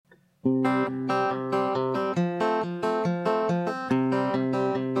Busy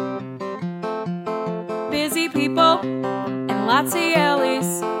people and lots of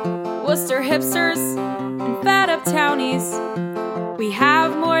yellies, Worcester hipsters and fat up townies. We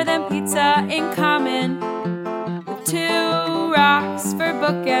have more than pizza in common, with 2 rocks for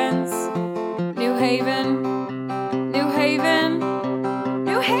bookends. New Haven, New Haven,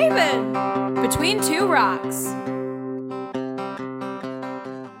 New Haven, between 2 rocks.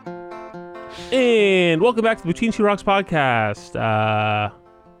 And welcome back to the Between Two Rocks podcast.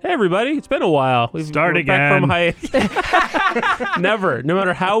 Hey, everybody. It's been a while. We're back from hiatus. Never. No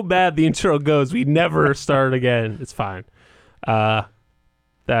matter how bad the intro goes, we never start again. It's fine.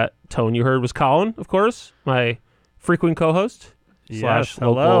 That tone you heard was Colin, of course, my frequent co-host slash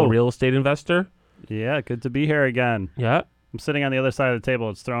local real estate investor. Yeah, good to be here again. Yeah. I'm sitting on the other side of the table.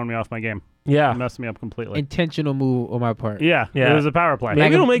 It's throwing me off my game. Yeah. It messed me up completely. Intentional move on my part. Yeah. It was a power play.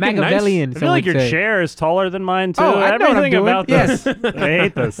 Maybe it'll make it nice. Machiavellian. I feel like your chair is taller than mine, too. Oh, I know Everything what I'm doing. about this. I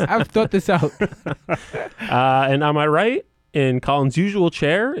hate this. I've thought this out. And on my right, in Colin's usual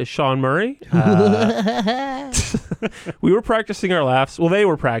chair, is Sean Murray. We were practicing our laughs. Well, they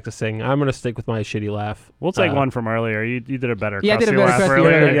were practicing. I'm going to stick with my shitty laugh. We'll take one from earlier. You did a better Yeah, I did a crusty better laugh crusty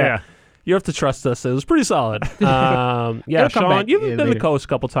earlier. earlier. Yeah. You have to trust us. It was pretty solid. Yeah, It'll come Sean, back, you've yeah, been the later. co-host a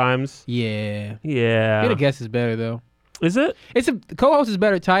couple times. Yeah. Yeah. Being a guest is better, though. Is it? Co-host is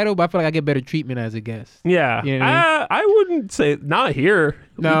better title, but I feel like I get better treatment as a guest. Yeah. You know what I I wouldn't say, not here.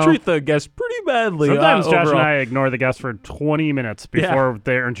 No. We treat the guests pretty badly. Sometimes Josh and overall. I ignore the guests for 20 minutes before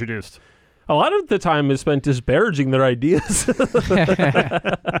they're introduced. A lot of the time is spent disparaging their ideas.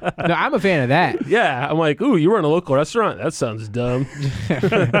 No, I'm a fan of that. Yeah. I'm like, ooh, you run a local restaurant? That sounds dumb.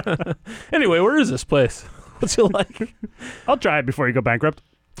 Anyway, where is this place? What's it like? I'll try it before you go bankrupt.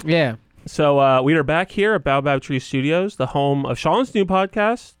 Yeah. So we are back here at Baobab Tree Studios, the home of Sean's new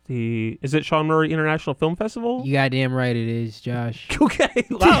podcast. Is it Sean Murray International Film Festival? You goddamn right it is, Josh. Okay.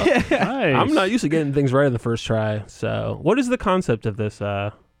 Wow. Nice. I'm not used to getting things right in the first try. So what is the concept of this?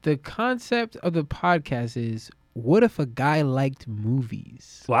 The concept of the podcast is, what if a guy liked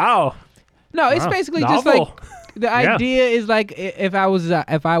movies? Wow. No, it's Wow. basically Novel. just like the idea is like if I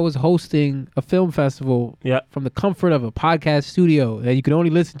was hosting a film festival Yeah. from the comfort of a podcast studio and you could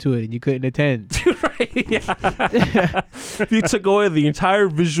only listen to it and you couldn't attend. Right. Yeah. You took away the entire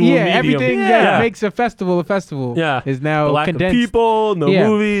visual Yeah, medium. everything that makes a festival Yeah. is now The lack condensed. of people, no Yeah.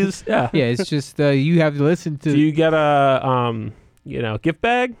 movies. Yeah. Yeah, it's just you have to listen to. Do you get a gift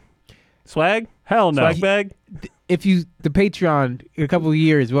bag? Swag? Hell no. Swag bag? If you the Patreon in a couple of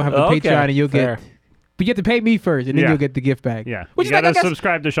years, we'll have a Okay, Patreon and you'll fair. get. But you have to pay me first, and then Yeah. you'll get the gift bag. Yeah. Which you is like, gotta I guess-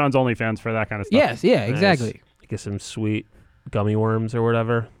 subscribe to Sean's OnlyFans for that kind of stuff. Yes, yeah, exactly. Get some sweet gummy worms or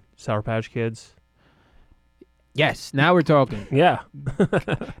whatever. Sour Patch Kids. Yes, now we're talking. Yeah.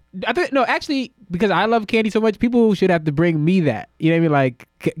 Actually, because I love candy so much, people should have to bring me that. You know what I mean? Like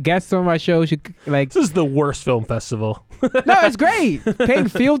guests on my show should like. This is the worst film festival. No, it's great. Paying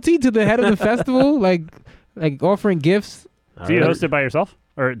fealty to the head of the festival, like offering gifts. Do you host it by yourself?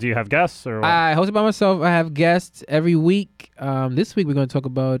 Or do you have guests? Or what? I host it by myself. I have guests every week. This week we're going to talk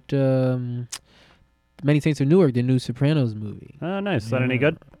about Many Saints of Newark, the new Sopranos movie. Oh, nice. Is that any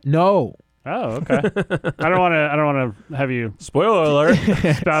good? No. Oh, okay. I don't want to have you Spoiler alert.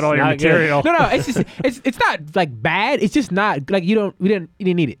 spout all your Not good. material. No, it's just it's not like bad. It's just not like you didn't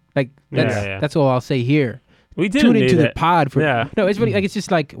need it. Like that's all I'll say here. We didn't Tune into need the it. pod for Yeah. No, it's really like it's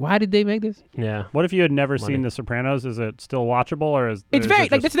just like why did they make this? Yeah. What if you had never Money. seen The Sopranos? Is it still watchable, or is It's is very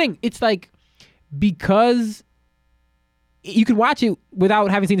it like that's the thing. It's like because you can watch it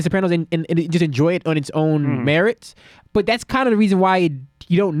without having seen The Sopranos and just enjoy it on its own merits. But that's kind of the reason why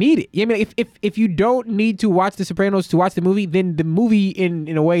you don't need it. I mean, if you don't need to watch The Sopranos to watch the movie, then the movie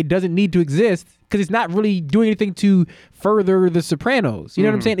in a way doesn't need to exist because it's not really doing anything to further The Sopranos. You know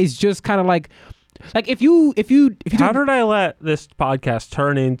what I'm saying? It's just kind of like if you How did I let this podcast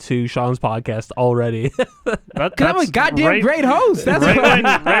turn into Sean's podcast already? Because I'm a goddamn great host. That's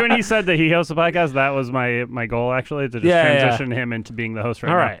right when he said that he hosts a podcast, that was my goal actually, to just transition him into being the host right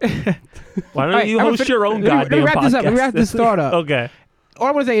All now. right. Why don't All right, you I'm host gonna your own let me goddamn wrap podcast? this up. Let me wrap this thought up. Okay. All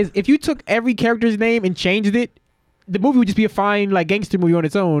I want to say is if you took every character's name and changed it, the movie would just be a fine like gangster movie on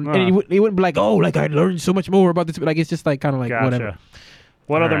its own, and it wouldn't be like, oh, like I learned so much more about this. Like it's just like kind of like Gotcha. whatever.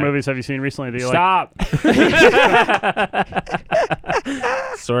 What All other right. movies have you seen recently that you Stop.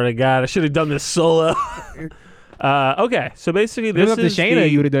 Swear to God, I should have done this solo. Okay, so basically If it was this up to is Shayna,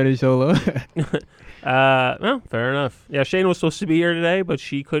 you would have done it solo. well, fair enough. Yeah, Shayna was supposed to be here today, but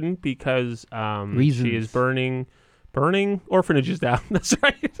she couldn't because Reasons. she is burning orphanages down. That's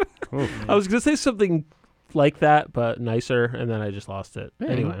right. I was gonna say something like that, but nicer, and then I just lost it. Yeah,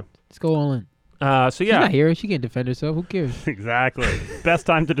 Anyway, let's go all in. so She's yeah, not here. She can't defend herself. Who cares? Exactly. Best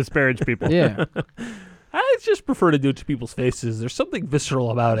time to disparage people. Yeah. I just prefer to do it to people's faces. There's something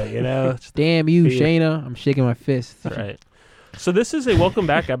visceral about it, you know. Damn you, Yeah. Shayna. I'm shaking my fist. That's right. So this is a welcome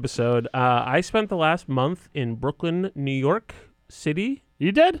back episode. I spent the last month in Brooklyn, New York City.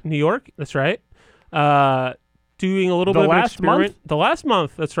 You did? New York. That's right. Doing a little The bit of an last experiment. month? The last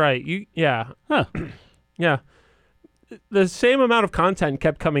month. That's right. Yeah. Huh. Yeah. The same amount of content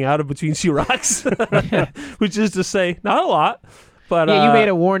kept coming out of Between Two Rocks, which is to say, not a lot. But Yeah, you made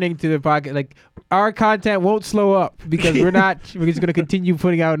a warning to the podcast. Like, our content won't slow up because we're just going to continue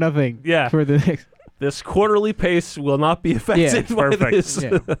putting out nothing. Yeah. For the next. this quarterly pace will not be affected by perfect. this.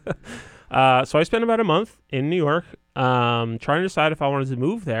 Yeah. So I spent about a month in New York trying to decide if I wanted to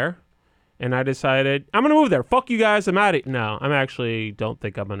move there. And I decided, I'm going to move there. Fuck you guys. I'm at it. No, I actually don't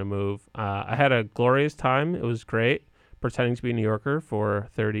think I'm going to move. I had a glorious time. It was great pretending to be a New Yorker for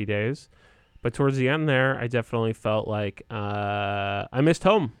 30 days. But towards the end there, I definitely felt like I missed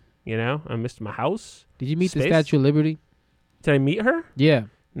home. You know, I missed my house. Did you meet the Space? Statue of Liberty? Did I meet her? Yeah.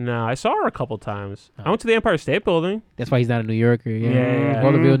 No, I saw her a couple times. Oh. I went to the Empire State Building. That's why he's not a New Yorker. Yeah. Yeah.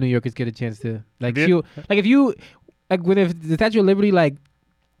 All the real New Yorkers get a chance to like Have she'll like if you like when if the Statue of Liberty like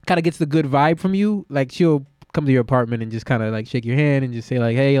kind of gets the good vibe from you, like she'll come to your apartment and just kind of like shake your hand and just say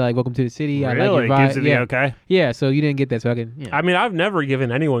like, hey, like welcome to the city. I like Really? your vibe. Gives you the Yeah. okay? Yeah. So you didn't get that, so I can. Yeah. I mean, I've never given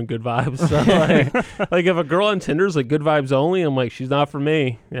anyone good vibes. So like if a girl on Tinder's like good vibes only, I'm like, she's not for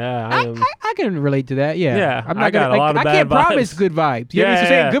me. Yeah, I am. I can relate to that. Yeah. Yeah, I'm I not got gonna, a lot of I bad can't promise vibes. good vibes. You know what I mean? Yeah, So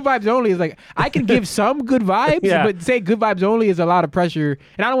saying yeah. good vibes only is like I can give some good vibes, Yeah. but saying good vibes only is a lot of pressure,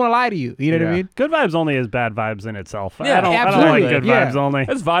 and I don't want to lie to you. You know what I Yeah. mean? Good vibes only is bad vibes in itself. Yeah, I don't like absolutely. good Yeah. vibes only.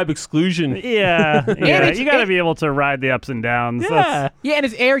 That's vibe exclusion. Yeah. yeah. it's- You got to be able to ride the ups and downs. Yeah. Yeah, and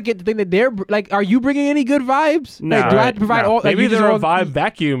it's arrogant to think that they're like, are you bringing any good vibes? No, Like, do I have right. to provide No. all? Like, Maybe you just they're a all- vibe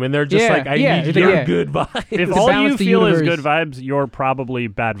vacuum, and they're just Yeah, like, I yeah, need it's your like, yeah. good vibe. If To all you balance the feel is universe. good vibes, you're probably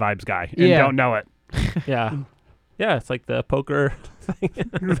bad vibes guy and Yeah. don't know it. Yeah, yeah, it's like the poker.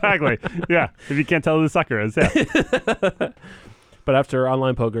 Exactly. Yeah. If you can't tell who the sucker is, yeah. But after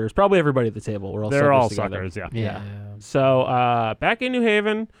online poker, it's probably everybody at the table. We're all They're all together. suckers, yeah. Yeah. So back in New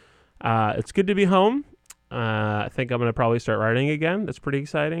Haven, it's good to be home. I think I'm gonna probably start writing again. That's pretty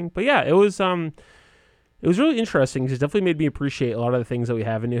exciting. But yeah, it was really interesting because it definitely made me appreciate a lot of the things that we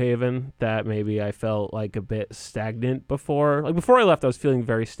have in New Haven that maybe I felt like a bit stagnant before. Like before I left, I was feeling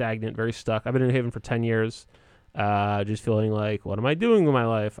very stagnant, very stuck. I've been in New Haven for 10 years, just feeling like, what am I doing with my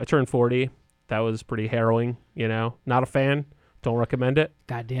life? I turned 40. That was pretty harrowing, you know. Not a fan. Don't recommend it.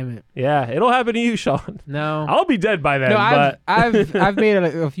 God damn it. Yeah, it'll happen to you, Sean. No. I'll be dead by then. No, but I've made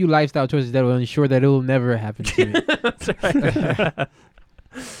a few lifestyle choices that will ensure that it will never happen to me. That's right.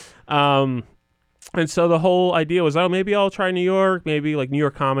 And so the whole idea was, oh, maybe I'll try New York, maybe like New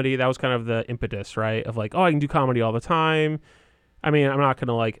York comedy. That was kind of the impetus, right? Of like, oh, I can do comedy all the time. I mean, I'm not going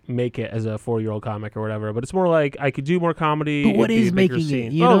to like make it as a 4-year-old comic or whatever, but it's more like I could do more comedy. But what it'd be is a bigger making it,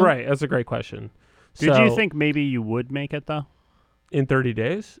 scene. you Oh, know? right. That's a great question. Did So, you think maybe you would make it, though? in 30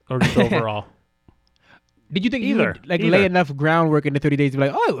 days or just overall? Did you think Either. you would like Either. lay enough groundwork in the 30 days to be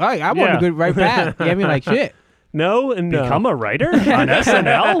like, oh, I'm on Yeah. the good right path? Yeah, I mean, like shit. No and no. Become a writer on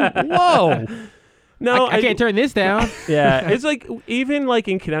SNL? Whoa. No, I can't turn this down. Yeah, it's like even like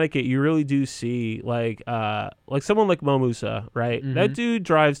in Connecticut, you really do see like someone like Mo Musa, right? That dude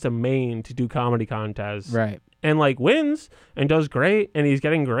drives to Maine to do comedy contests, Right. and like wins and does great, and he's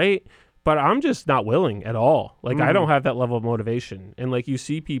getting great. But I'm just not willing at all. Like I don't have that level of motivation. And like you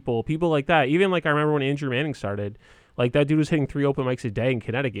see people like that. Even like I remember when Andrew Manning started, like that dude was hitting 3 open mics a day in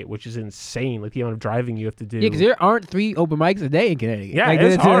Connecticut, which is insane. Like the amount of driving you have to do. Yeah, because there aren't 3 open mics a day in Connecticut. Yeah, like,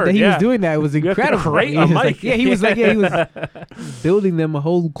 it's hard, that he yeah. was doing that was have to incredible. create He a was mic. like, he was building them a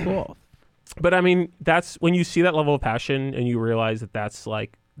whole cloth. But I mean, that's when you see that level of passion and you realize that that's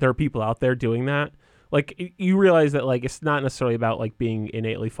like there are people out there doing that. Like you realize that like it's not necessarily about like being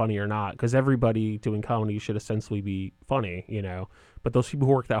innately funny or not, because everybody doing comedy should ostensibly be funny, you know. But those people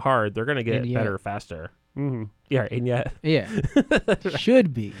who work that hard, they're gonna get And yet- better faster. Mm-hmm. Yeah, and yet Yeah.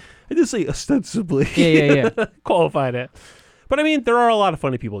 Should be. I just say ostensibly. Yeah. Qualified it. But I mean, there are a lot of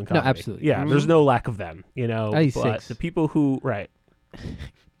funny people in comedy. absolutely. Yeah, there's no lack of them, you know. At least but 6. the people who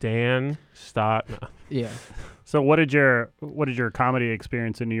Dan, Stott. No. Yeah. So what did your comedy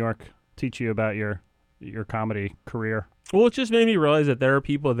experience in New York teach you about your comedy career? Well, it just made me realize that there are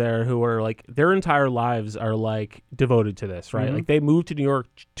people there who are like their entire lives are like devoted to this, right? Mhm. Like they moved to New York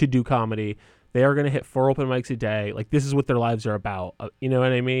to do comedy. They are going to hit 4 open mics a day. Like this is what their lives are about. You know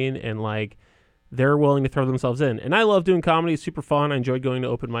what I mean? And like they're willing to throw themselves in. And I love doing comedy. It's super fun. I enjoyed going to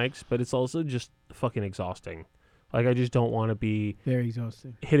open mics, but it's also just fucking exhausting. Like, I just don't want to be Very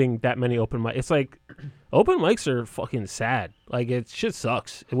exhausting. hitting that many open mics. It's like, open mics are fucking sad. Like, it shit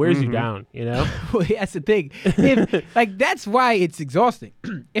sucks. It wears you down, you know? Well, that's the thing. If, like, that's why it's exhausting.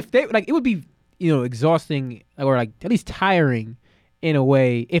 If they, like, it would be, exhausting or, like, at least tiring in a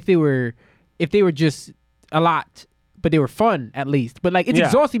way if they were just a lot, but they were fun at least. But, like, it's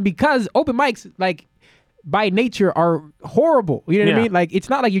exhausting because open mics, like, by nature are horrible. You know what I mean? Like, it's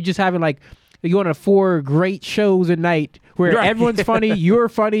not like you're just having, like, you're going to 4 great shows a night where everyone's funny, you're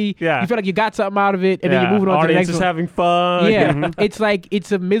funny, you feel like you got something out of it, and then you're moving on to the next one. Audience is having fun. Yeah, it's like,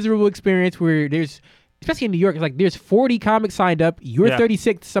 it's a miserable experience where there's, especially in New York, it's like there's 40 comics signed up, you're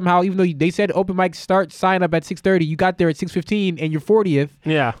 36th somehow, even though they said open mics sign up at 6:30, you got there at 6:15 and you're 40th.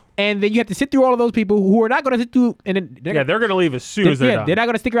 Yeah. And then you have to sit through all of those people who are not going to sit through, and then they're going to leave as soon as they're done. They're not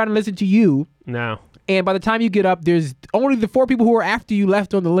going to stick around and listen to you. No. And by the time you get up, there's only the 4 people who are after you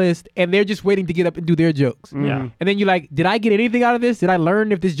left on the list, and they're just waiting to get up and do their jokes. Yeah. And then you're like, did I get anything out of this? Did I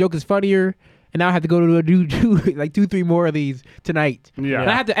learn if this joke is funnier? And now I have to go to do like 2-3 more of these tonight. Yeah.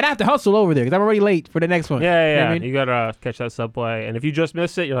 And I have to hustle over there because I'm already late for the next one. Yeah. You know what I mean? You got to catch that subway. And if you just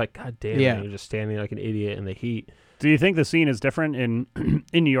miss it, you're like, God damn, Yeah. you're just standing like an idiot in the heat. Do you think the scene is different in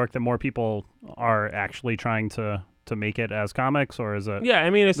New York that more people are actually trying to make it as comics, or is it Yeah, I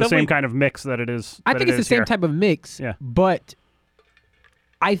mean, it's the definitely same kind of mix that it is? I think it's the same here? type of mix. Yeah. But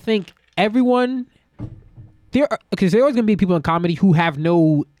I think everyone because there always gonna be people in comedy who have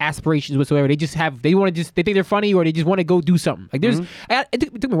no aspirations whatsoever. They think they're funny, or they just want to go do something. Like there's, it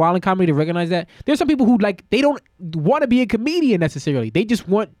took me a while in comedy to recognize that. There's some people who like they don't want to be a comedian necessarily. They just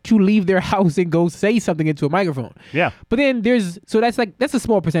want to leave their house and go say something into a microphone. Yeah. But then that's a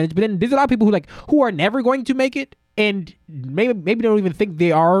small percentage. But then there's a lot of people who are never going to make it, and maybe they don't even think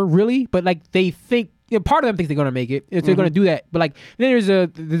they are really, but like they think. Part of them thinks they're gonna make it. If they're gonna do that, but like then there's a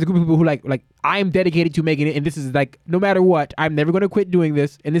group of people who like I'm dedicated to making it, and this is like no matter what, I'm never gonna quit doing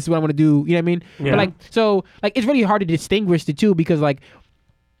this, and this is what I'm gonna do. You know what I mean? Yeah. But like so like it's really hard to distinguish the two because like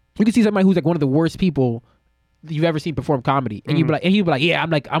you can see somebody who's like one of the worst people you've ever seen perform comedy, and he'd be like, yeah,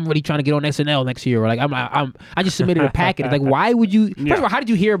 I'm really trying to get on SNL next year, or like I just submitted a packet. It's like, why would you? First of all, how did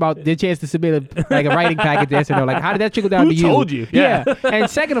you hear about the chance to submit a writing packet to SNL? Like, how did that trickle down to you? Who told you? Yeah. And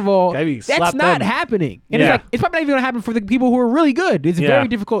second of all, that's not happening. And it's probably not even gonna happen for the people who are really good. It's very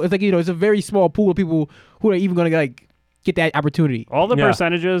difficult. It's like it's a very small pool of people who are even gonna like get that opportunity. All the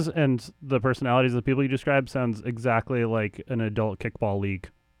percentages and the personalities of the people you described sounds exactly like an adult kickball league.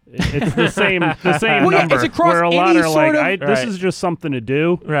 It's the same well, number. It's across where a any lot are sort like, of, this is just something to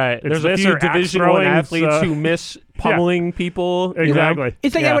do. Right. It's There's a few Division I athletes who miss pummeling people. Exactly. You know?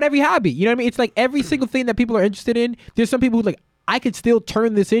 It's like that with every hobby. You know what I mean? It's like every single thing that people are interested in. There's some people who like, I could still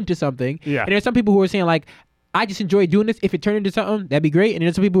turn this into something. Yeah. And there's some people who are saying like, I just enjoy doing this. If it turned into something, that'd be great. And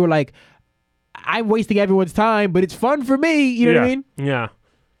there's some people who are like, I'm wasting everyone's time, but it's fun for me. You know what I mean? Yeah.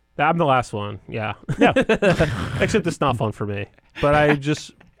 I'm the last one. Yeah. Except it's not fun for me. But I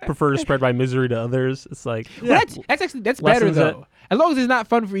just prefer to spread my misery to others. It's like well, that's better though. As long as it's not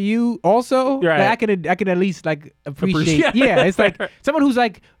fun for you, also, right. like, I can at least like appreciate. Yeah, it's like someone who's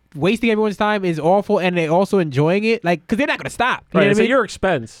like wasting everyone's time is awful, and they also enjoying it, like because they're not gonna stop. You know what it's I at mean? your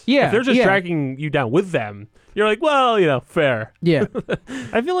expense. Yeah, if they're just dragging you down with them, you're like, well, fair. Yeah.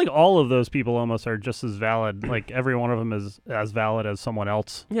 I feel like all of those people almost are just as valid. Like every one of them is as valid as someone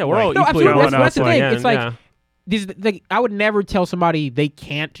else. Yeah, we're all no, equally absolutely. That's the thing. Again, it's like. Like I would never tell somebody they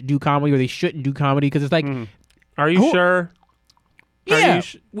can't do comedy or they shouldn't do comedy because it's like, are you sure? Yeah,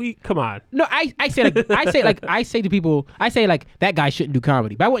 come on. No, I say to people, I say like that guy shouldn't do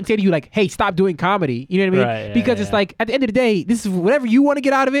comedy, but I wouldn't say to you like, hey, stop doing comedy. You know what I mean? Right, because it's like at the end of the day, this is whatever you want to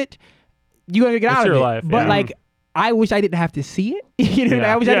get out of it. You want to get out of it. Life, but like, I wish I didn't have to see it. You know,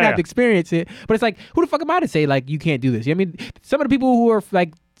 I wish I didn't have to experience it. But it's like, who the fuck am I to say like you can't do this? I mean, some of the people who are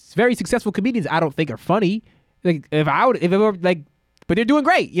like very successful comedians, I don't think are funny. Like if it were like, but they're doing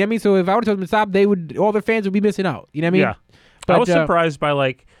great. You know what I mean? So if I were to tell them to stop, all their fans would be missing out. You know what I mean? Yeah. But I was surprised by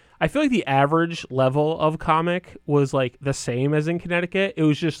like, I feel like the average level of comic was like the same as in Connecticut. It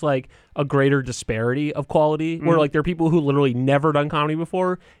was just like a greater disparity of quality where like there are people who literally never done comedy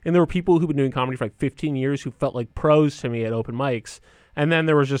before. And there were people who've been doing comedy for like 15 years who felt like pros to me at open mics. And then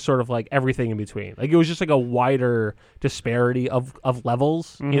there was just sort of like everything in between. Like it was just like a wider disparity of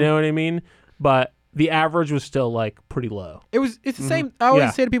levels. You know what I mean? But the average was still like pretty low. It's the same. I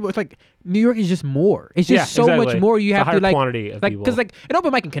always say to people, it's like New York is just more. It's just so much more. You have to like quantity of like people. because like an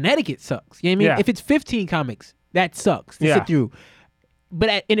open mic in Connecticut sucks. You know what I mean? If it's 15 comics, that sucks to sit through.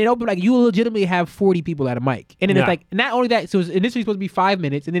 in an open, like you legitimately have 40 people at a mic, and then Yeah. it's like not only that. So it's initially supposed to be 5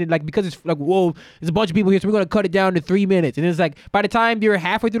 minutes, and then like because it's like whoa, there's a bunch of people here, so we're gonna cut it down to 3 minutes, and it's like by the time you're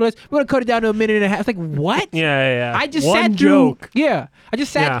halfway through this, we're gonna cut it down to a minute and a half. It's like what? Yeah. I just One sat through. joke. Yeah, I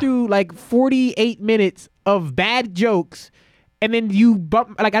just sat Yeah. through like 48 minutes of bad jokes, and then you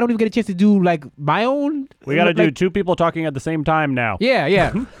bump. Like I don't even get a chance to do like my own. We got to do like, 2 people talking at the same time now.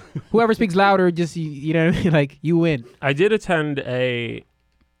 Yeah. Whoever speaks louder, just you know, what I mean? Like you win. I did attend an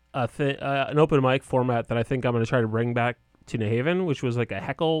open mic format that I think I'm going to try to bring back to New Haven, which was like a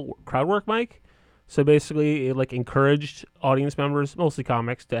heckle crowd work mic. So basically, it like encouraged audience members, mostly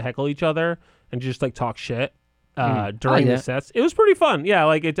comics, to heckle each other and just like talk shit during the that. sets. It was pretty fun. Yeah,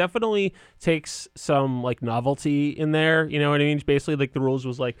 like it definitely takes some like novelty in there. You know what I mean? Basically, like the rules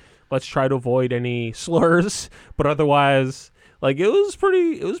was like, let's try to avoid any slurs, but otherwise, like it was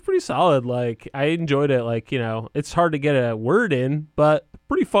pretty solid. Like I enjoyed it. Like, you know, it's hard to get a word in, but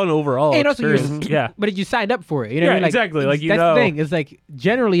pretty fun overall. And also, experience. Yeah. but you signed up for it. You know what I Yeah, mean? Like, exactly. Like, you that's know. the thing. It's like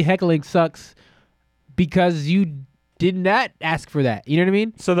generally heckling sucks because you did not ask for that. You know what I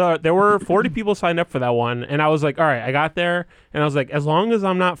mean? So there were 40 people signed up for that one, and I was like, all right, I got there, and I was like, as long as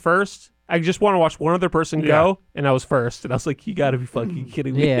I'm not first, I just want to watch one other person go, and I was first, and I was like, you got to be fucking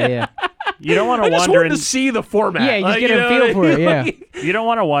kidding me. Yeah. You don't want I to just wander wanted in, to see the format. Yeah, you just Like, get a know feel what I for it, mean? yeah. Like, you don't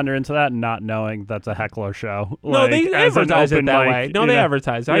want to wander into that not knowing that's a heckler show. no, Like, they as an advertise it open that mic, way. No, you they know?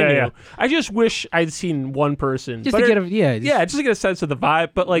 advertise. I Yeah, knew. yeah. I just wish I'd seen one person. Just But to get it- a yeah. just to get a sense of the vibe.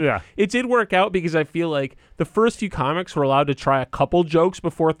 But like, Yeah. it did work out because I feel like the first few comics were allowed to try a couple jokes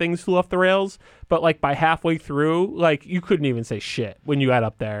before things flew off the rails. But like by halfway through, like you couldn't even say shit when you got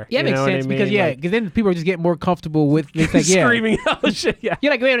up there. Yeah, it You makes know what I sense because mean? Like, then people just get more comfortable with it's like yeah. screaming out shit. Yeah.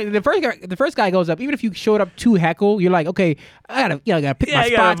 You're like, man, the first guy goes up. Even if you showed up to heckle, you're like, okay, I gotta pick Yeah, my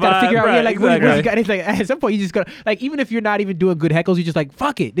you gotta spots, gotta figure out, vibe, yeah, right, like, what exactly. you got. It's like at some point you just gotta, like, even if you're not even doing good heckles, you're just like,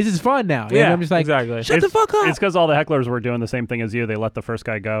 fuck it, this is fun now. You know? Yeah, I'm just like, exactly. shut the fuck up. It's because all the hecklers were doing the same thing as you. They let the first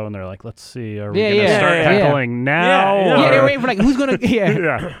guy go, and they're like, "Let's see, are we Yeah, gonna yeah, start yeah, yeah. heckling now?" Yeah, yeah, or- they're waiting for like, who's gonna, yeah.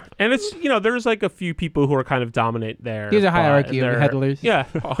 yeah. And it's, you know, there's like a few people who are kind of dominate there. There's a but hierarchy of they're- hecklers. Yeah,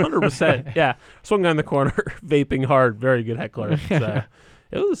 100%. Yeah. Swung guy in the corner, vaping hard, very good heckler. So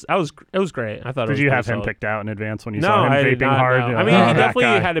it was great. I thought it Did was you pretty have him solid. picked out in advance when you No, saw him I did vaping not, hard? no. You're I like, mean, "Oh, he that definitely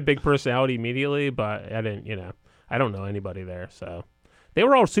guy." had a big personality immediately, but I didn't, you know, I don't know anybody there. So they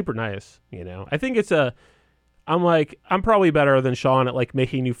were all super nice, you know. I think I'm probably better than Sean at like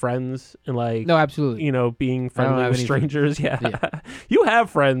making new friends and like, No, absolutely. you know, being I don't friendly have with any strangers. Yeah. Yeah. You have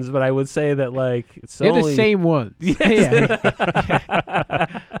friends, but I would say that like it's They're only the same ones. Yeah.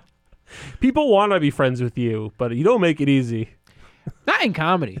 people want to be friends with you, but you don't make it easy. Not in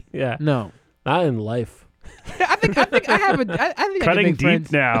comedy. Yeah. No. Not in life. I think I have a. I think I can Cutting make deep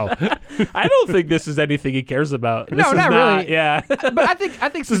friends. now. I don't think this is anything he cares about. This No, is not really. Yeah. But I think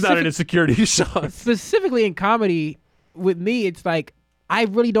This is not an insecurity, Sean. specifically in comedy, with me, it's like I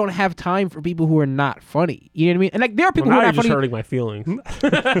really don't have time for people who are not funny. You know what I mean? And like there are people Well, who now are you're not just funny, hurting my feelings.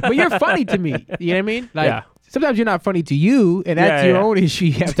 but you're funny to me. You know what I mean? Like Yeah. sometimes you're not funny to you, and that's Yeah, your yeah. own issue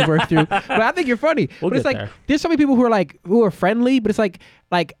you have to work through. But I think you're funny. We'll but it's get like there. there's so many people who are friendly, but it's like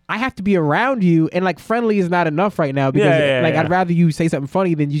I have to be around you, and like friendly is not enough right now because Yeah, like yeah. I'd rather you say something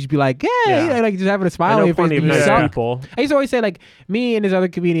funny than you just be like, Yeah. like just having a I smile on know your face. plenty of but you nice suck. people. I used to always say like me and this other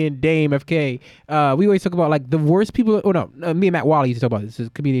comedian Dame FK. We always talk about like the worst people. Oh no, me and Matt Wally used to talk about this. This is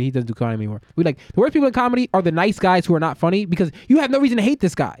a comedian. He doesn't do comedy anymore. We like the worst people in comedy are the nice guys who are not funny because you have no reason to hate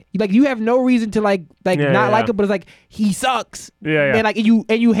this guy. Like you have no reason to like Yeah, not like yeah. him, but it's like he sucks. Yeah, yeah. And like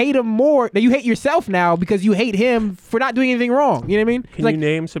you hate him more. That you hate yourself now because you hate him for not doing anything wrong. You know what I mean? Can you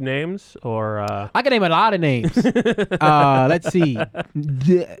name some names or I can name a lot of names. Let's see.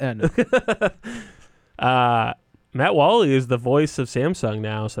 No. Matt Wally is the voice of Samsung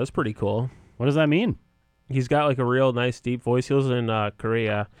now, so that's pretty cool. What does that mean? He's got like a real nice deep voice. He lives in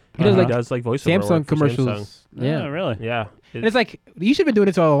Korea. He does, like, voiceover Samsung work for commercials. Samsung. Yeah. Oh, really? Yeah. And it's like you should have been doing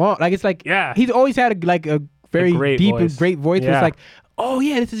this all along. Like it's like Yeah. he's always had a very great deep voice. and great voice. But Yeah. it's like, oh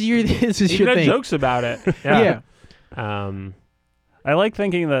yeah, this is He your had thing. jokes about it. Yeah. I like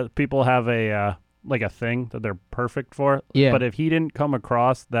thinking that people have a like a thing that they're perfect for. Yeah. But if he didn't come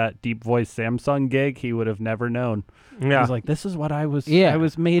across that deep voice Samsung gig, he would have never known. Yeah. He's like, this is what I was. Yeah. I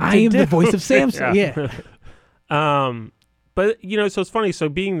was made. To I am do. the voice of Samsung. Yeah. But you know, so it's funny. So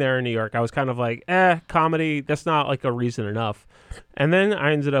being there in New York, I was kind of like, comedy. That's not like a reason enough. And then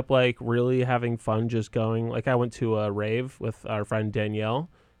I ended up like really having fun just going. Like I went to a rave with our friend Danielle.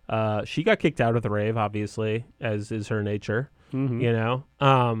 She got kicked out of the rave, obviously, as is her nature. Mhm. You know,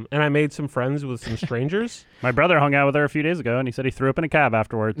 and I made some friends with some strangers. My brother hung out with her a few days ago, and he said he threw up in a cab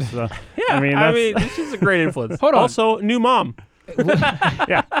afterwards. So, Yeah, I mean, that's, she's a great influence. Hold on. Also, new mom.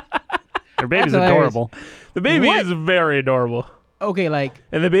 Yeah. Your baby's That's hilarious. adorable. The baby What? is very adorable. Okay, like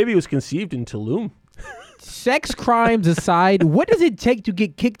And the baby was conceived in Tulum. sex crimes aside, what does it take to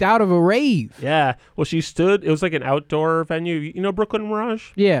get kicked out of a rave? Yeah. Well, she stood. It was like an outdoor venue. You know Brooklyn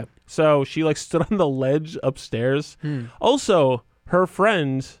Mirage? Yeah. So she like stood on the ledge upstairs. Hmm. Also, her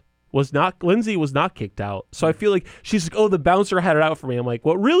friend Lindsay was not kicked out. So I feel like she's like, oh, the bouncer had it out for me. I'm like,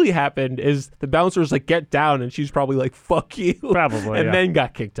 what really happened is the bouncer's like, get down, and she's probably like, fuck you. Probably, and yeah. then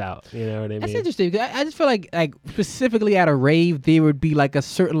got kicked out. You know what I That's mean? interesting. I just feel like specifically at a rave, there would be like a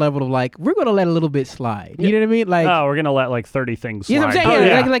certain level of like, we're gonna let a little bit slide. You know what I mean? Like, Oh, we're gonna let like 30 things slide. you know what I'm saying? Oh,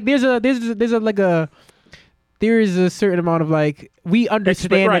 Yeah, yeah. like there is a certain amount of like, we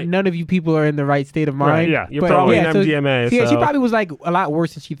understand right. that none of you people are in the right state of mind. Right, yeah. You're But, probably yeah, an so- MDMA. So, yeah, she so- probably was like a lot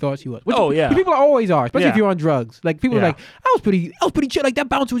worse than she thought she was. Which, Oh, yeah. people always are, especially if Yeah. you're on drugs. Like people are Yeah. like, I was pretty chill. Like that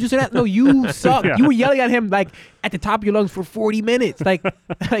bouncer was just that. No, you suck. Yeah. You were yelling at him like at the top of your lungs for 40 minutes. Like,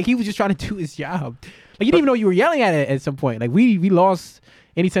 like he was just trying to do his job. Like you didn't even know you were yelling at it at some point. Like we lost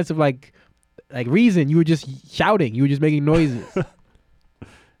any sense of like reason. You were just shouting. You were just making noises.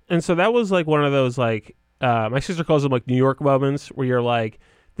 And so that was like one of those like my sister calls them like New York moments where you're like,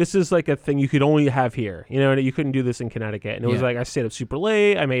 this is like a thing you could only have here. You know, and you couldn't do this in Connecticut. And it was Yeah. like I stayed up super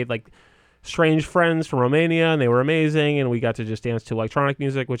late. I made like strange friends from Romania, and they were amazing. And we got to just dance to electronic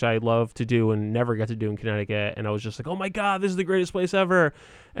music, which I love to do and never got to do in Connecticut. And I was just like, oh my god, this is the greatest place ever.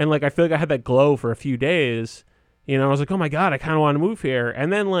 And like I feel like I had that glow for a few days. You know, I was like, oh my god, I kind of want to move here.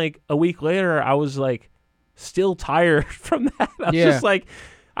 And then like a week later, I was like still tired from that. I was Yeah. just like,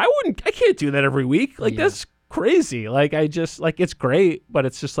 I can't do that every week. Like Yeah. that's crazy. Like I just like it's great, but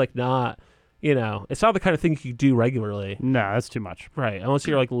it's just like not, you know, it's not the kind of thing you do regularly. No, that's too much. Right. Unless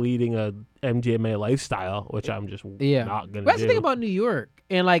you're like leading a MDMA lifestyle, which I'm just Yeah. not gonna That's do. the thing about New York,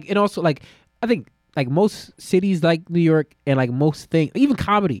 and also like I think like most cities like New York, and like most things, even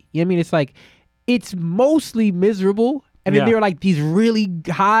comedy. You know what I mean? It's like it's mostly miserable, and then Yeah. there are like these really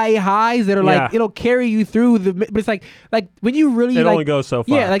high highs that are like Yeah. it'll carry you through the. But it's like when you really it like only goes so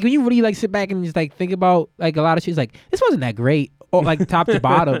far. yeah, like when you really like sit back and just like think about like a lot of shit. It's like this wasn't that great, or like top to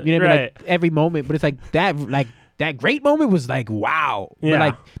bottom. You know what I mean? Like every moment, but it's like that great moment was like wow. Yeah. But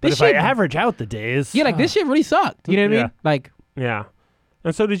like But this if I shit, average out the days, yeah, like this shit really sucked. You know what I Yeah. mean? Like. Yeah.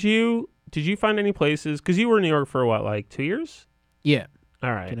 And so did you find any places? Because you were in New York for what, like 2 years? Yeah,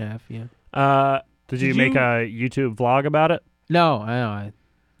 All right. 2.5. Yeah. did you Did make you- a YouTube vlog about it? No,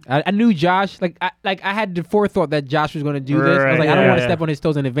 I knew Josh. I had the forethought that Josh was going to do this. I was Right, like, I don't yeah, want to yeah. step on his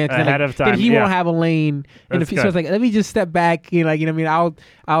toes in advance. And then, Ahead like, of time, then he yeah. won't have a lane in the That's future. So I was good. like, let me just step back. You know, what I mean,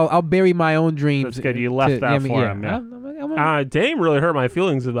 I'll bury my own dreams. That's good. You left that I mean, for him, yeah. I'm- Dame really hurt my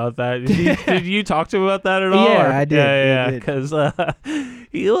feelings about that. Did you talk to him about that at all? Yeah, or- I did. Yeah, I did. because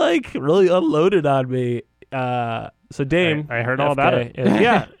he like really unloaded on me. So Dame, I heard all about FK, it.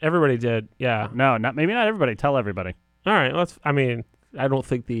 Yeah, everybody did. Yeah. No, maybe not everybody. Tell everybody. All right. I mean, I don't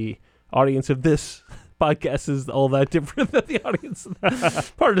think the audience of this podcast is all that different than the audience.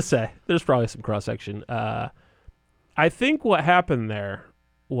 Hard to say. There's probably some cross section. I think what happened there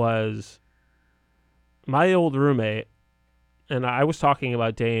was my old roommate, and I was talking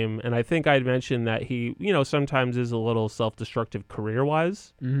about Dame, and I think I'd mentioned that he, you know, sometimes is a little self-destructive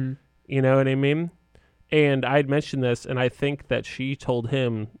career-wise. Mhm. You know what I mean? And I'd mentioned this, and I think that she told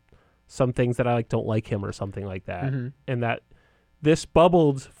him some things that I like don't like him or something like that, Mhm. and that this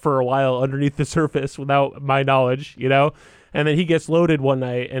bubbled for a while underneath the surface without my knowledge, you know? And then he gets loaded one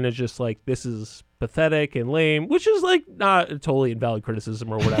night, and it's just like, this is pathetic and lame, which is like not a totally invalid criticism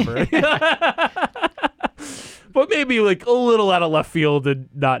or whatever. But maybe like a little out of left field and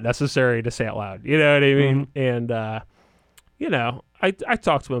not necessary to say out loud. You know what I mean? And, you know, I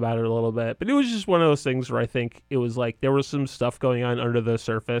talked to him about it a little bit, but it was just one of those things where I think it was like there was some stuff going on under the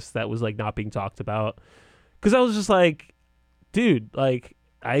surface that was like not being talked about. Because I was just like, dude, like,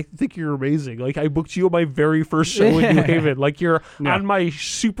 I think you're amazing. Like, I booked you on my very first show in New Haven. Like, you're Yeah. on my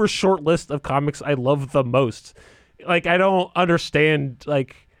super short list of comics I love the most. Like, I don't understand,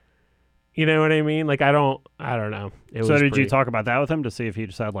 like, you know what I mean? Like, I don't know. It So was did you pretty- talk about that with him to see if he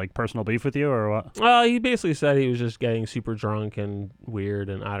just had like personal beef with you or what? Well, he basically said he was just getting super drunk and weird,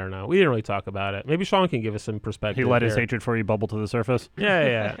 and I don't know. We didn't really talk about it. Maybe Sean can give us some perspective. He let his here. hatred for you bubble to the surface.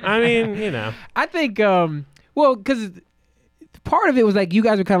 Yeah. I mean, you know. I think, well, because part of it was like you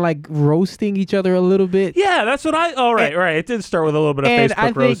guys were kind of like roasting each other a little bit. Yeah, that's what right. It did start with a little bit of And Facebook I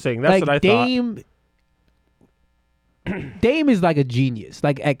think, roasting. That's like, what I thought. Dame, Dame is like a genius,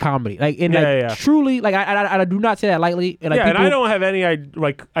 like at comedy, like and like Yeah. truly, like I do not say that lightly. And like yeah, and people, I don't have any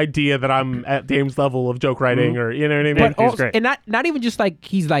idea that I'm at Dame's level of joke writing or you know what I mean. but he's also, great. and not even just like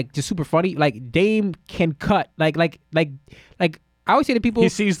he's like just super funny. Like Dame can cut, like I always say to people, he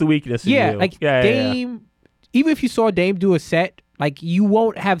sees the weakness. In yeah, you. like yeah. Dame. Even if you saw Dame do a set, like you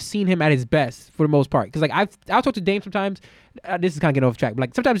won't have seen him at his best for the most part. Because like I'll talk to Dame sometimes. This is kind of getting off track, but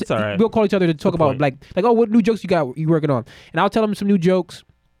like sometimes all right. we'll call each other to talk about point. like oh, what new jokes you working on, and I'll tell him some new jokes.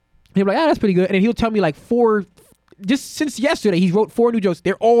 And he'll be like, that's pretty good, and then he'll tell me like 4. Just since yesterday, he wrote 4 new jokes.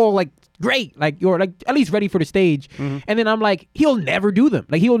 They're all like great, like you're like at least ready for the stage. And then I'm like, he'll never do them.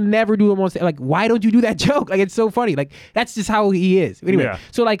 Like he'll never do them on stage. Like why don't you do that joke? Like it's so funny. Like that's just how he is. Anyway, Yeah.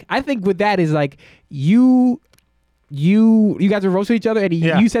 so like I think with that is like you guys are roasting each other, and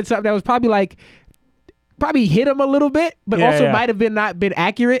you said something that was probably hit him a little bit, but Yeah, also yeah. might have been not been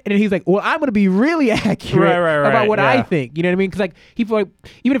accurate. And then he's like, "Well, I'm going to be really accurate Right, about what I yeah. think." You know what I mean? Because like he felt like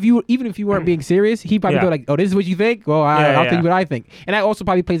even if you weren't being serious, he probably Yeah. thought like, "Oh, this is what you think. Well, I'll Yeah, tell you yeah. what I think." And that also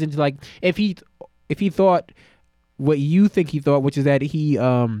probably plays into like if he thought what you think he thought, which is that he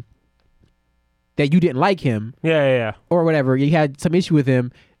that you didn't like him Yeah. or whatever, you had some issue with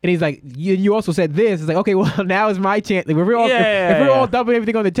him. And he's like, you also said this. It's like, okay, well, now is my chance. Like, if we're all Yeah. dumping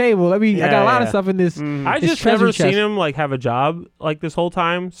everything on the table, I Yeah, got a lot of yeah. stuff in this. I this just treasure never chest. seen him like have a job like this whole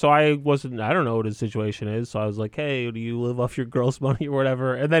time, so I don't know what his situation is. So I was like, hey, do you live off your girl's money or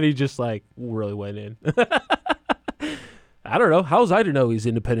whatever? And then he just like really went in. I don't know. How was I to know he's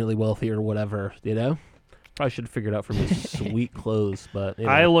independently wealthy or whatever? You know, probably should have figured out from his sweet clothes. But you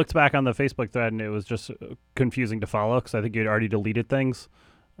know. I looked back on the Facebook thread and it was just confusing to follow because I think you'd already deleted things.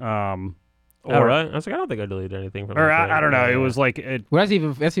 All right. I was like, I don't think I deleted anything from. Or that thing. I don't know. Yeah. it was like Well,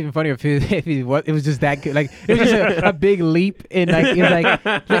 that's even funnier if it was just that good. Like it was just a big leap in like it was like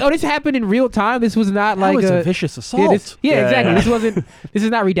oh, this happened in real time. This was not like a vicious yeah, assault. yeah, exactly. yeah. This is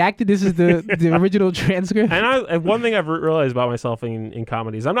not redacted. This is the original transcript. And one thing I've realized about myself in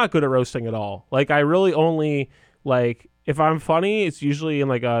comedies, I'm not good at roasting at all. Like I really only like if I'm funny, it's usually in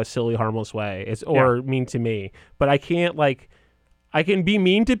like a silly, harmless way. It's or mean to me, but I can't like. I can be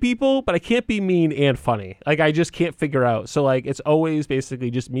mean to people, but I can't be mean and funny. Like I just can't figure out. So like it's always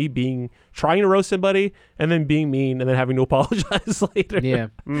basically just me trying to roast somebody and then being mean and then having to apologize later. Yeah.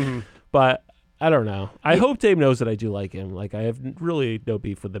 But I don't know. I hope Dave knows that I do like him. Like I have really no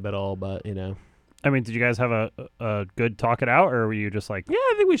beef with him at all. But you know. I mean, did you guys have a good talk it out, or were you just like, Yeah,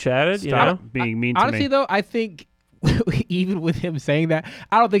 I think we chatted. You stop know. being mean to Honestly, me? though, I think even with him saying that,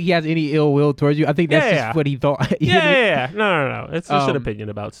 I don't think he has any ill will towards you. I think that's just what he thought. You know what I mean? Yeah. No. It's just an opinion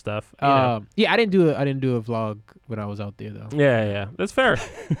about stuff. You know? Yeah, I didn't do a vlog when I was out there though. Yeah. That's fair.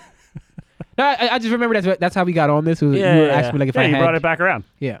 No, I just remember that's how we got on this. You Yeah, were yeah, asking me like if Yeah, I you had. brought it back around.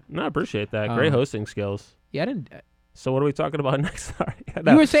 Yeah, No, I appreciate that. Great hosting skills. yeah. I didn't. So what are we talking about next? Sorry.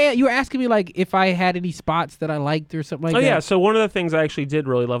 You were asking me like if I had any spots that I liked or something like that. Oh yeah, so one of the things I actually did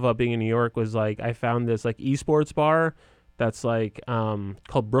really love about being in New York was like I found this like esports bar that's like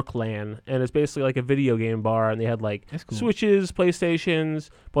called Brookland, and it's basically like a video game bar, and they had like That's cool. Switches, PlayStations,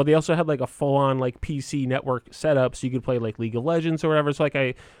 but they also had like a full-on like PC network setup, so you could play like League of Legends or whatever. So like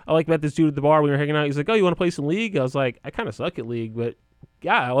I like met this dude at the bar when we were hanging out. He's like, "Oh, you want to play some League?" I was like, "I kind of suck at League, but."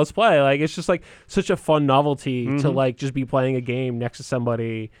 Yeah, let's play. Like it's just like such a fun novelty to like just be playing a game next to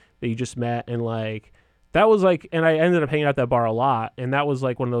somebody that you just met, and like that was like, and I ended up hanging out at that bar a lot, and that was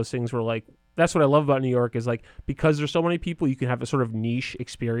like one of those things where like that's what I love about New York is like because there's so many people, you can have a sort of niche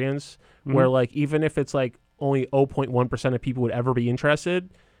experience where like even if it's like only 0.1% of people would ever be interested,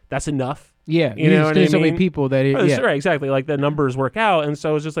 that's enough. Yeah, You know what I there's so many mean? people that Oh, yeah. Right, exactly. Like the numbers work out, and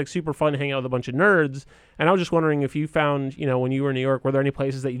so it's just like super fun to hang out with a bunch of nerds. And I was just wondering if you found, you know, when you were in New York, were there any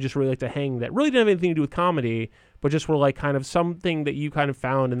places that you just really like to hang that really didn't have anything to do with comedy, but just were like kind of something that you kind of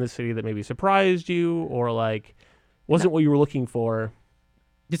found in the city that maybe surprised you or like wasn't what you were looking for?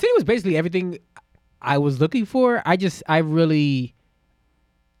 The city was basically everything I was looking for. I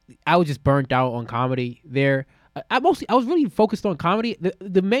was just burnt out on comedy there. I was really focused on comedy.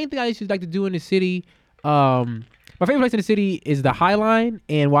 The main thing I used to like to do in the city, my favorite place in the city is the High Line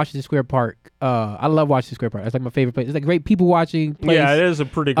and Washington Square Park. I love Washington Square Park. It's like my favorite place. It's like great people watching place. Yeah, it is a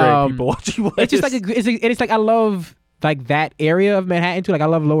pretty great people watching place. It's just like it's like I love like that area of Manhattan too. Like I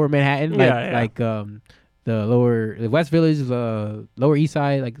love Lower Manhattan. Like the West Village, the Lower East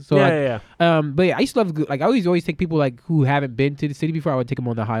Side. Like so. But yeah, I used to love like I always take people like who haven't been to the city before. I would take them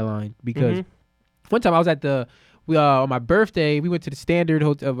on the High Line because one time I was at on my birthday, we went to the Standard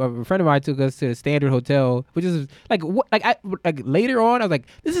Hotel. A friend of mine took us to the Standard Hotel, which is like later on, I was like,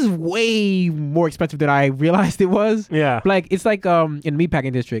 this is way more expensive than I realized it was. Yeah. Like it's like in the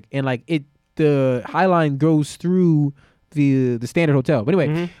meatpacking district, and like the High Line goes through the Standard Hotel. But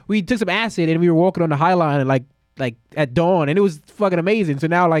anyway, we took some acid and we were walking on the High Line like at dawn, and it was fucking amazing. So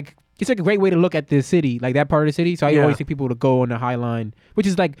now like it's like a great way to look at the city, like that part of the city. So I always take people to go on the High Line, which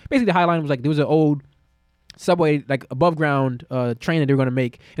is like basically the High Line was like there was an old subway like above ground train that they were gonna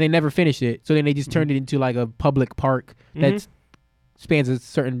make, and they never finished it. So then they just turned it into like a public park that spans a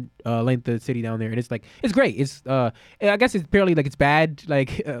certain length of the city down there, and it's great. It's I guess it's apparently like it's bad,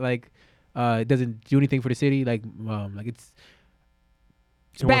 it doesn't do anything for the city, like it's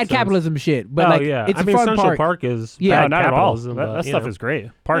bad capitalism shit, but it's a fun Central park. Park is Yeah, bad not at all. capitalism, That but, stuff is great.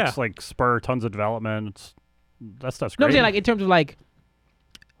 Parks like spur tons of development. That stuff's No, great. I'm saying like in terms of like,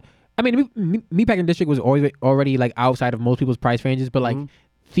 I mean, Meatpacking District was already like outside of most people's price ranges, but like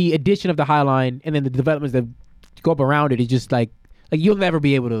the addition of the High Line and then the developments that go up around it is just like you'll never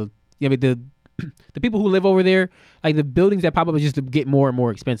be able to. I mean, the people who live over there, like the buildings that pop up, is just to get more and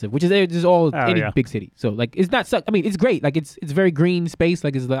more expensive, which is just all any big city. So like it's not suck. I mean, it's great. Like it's very green space.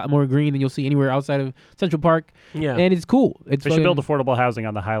 Like it's a lot more green than you'll see anywhere outside of Central Park. Yeah, and it's cool. It's they should build affordable housing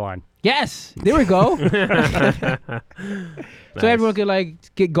on the High Line. Yes, there we go. So everyone could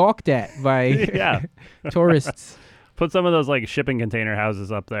like get gawked at by tourists. Put some of those like shipping container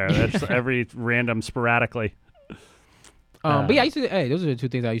houses up there. That's every random sporadically. But yeah, those are the two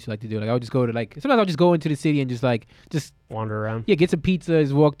things I used to like to do. Like I would just go to sometimes I'll just go into the city and just wander around. Yeah, get some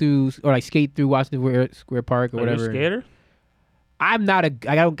pizzas, walk through or like skate through Washington Square Park or whatever. Are you a skater? I'm not I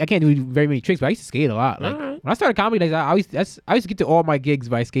can't do very many tricks, but I used to skate a lot. Like when I started comedy, like I used to get to all my gigs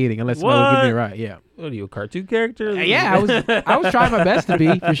by skating unless someone would give me a ride. Yeah. What are you, a cartoon character? Yeah, I was trying my best to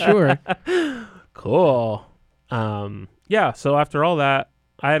be for sure. Cool. Yeah. So after all that,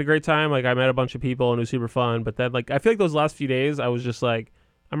 I had a great time. Like I met a bunch of people and it was super fun. But then like I feel like those last few days I was just like,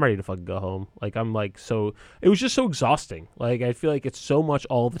 I'm ready to fucking go home. Like I'm like it was just so exhausting. Like I feel like it's so much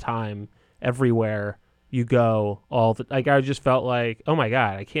all the time, everywhere you go, like I just felt like, oh my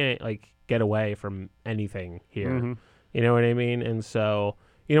God, I can't like get away from anything here. You know what I mean? And so,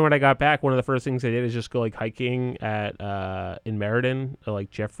 you know, when I got back, one of the first things I did is just go like hiking in Meriden, like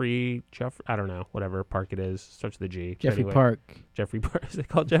Jeffrey, I don't know, whatever park it is, starts with a G. Jeffrey Park. Jeffrey Park. Is it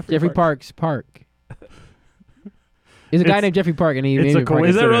called Jeffrey Park? Park's Park. There's a guy naid Jeffrey Park, and he it's named a it Park.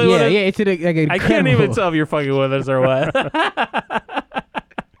 coincidence. Is that really what Yeah, it's I can't even tell if you're fucking with us or what.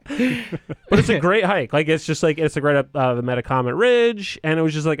 But it's a great hike. Like it's just like it's a great up the Metacomet Ridge, and it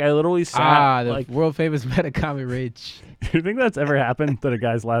was just like I literally sat the like world famous Metacomet Ridge. Do you think that's ever happened that a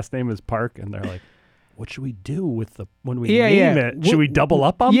guy's last name is Park and they're like, what should we do with when we name it? Should we double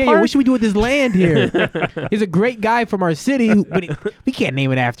up on Park? Yeah, what should we do with this land here? He's a great guy from our city, but we can't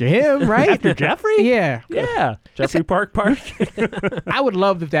name it after him, right? After Jeffrey? Yeah. Yeah. Jeffrey Park. I would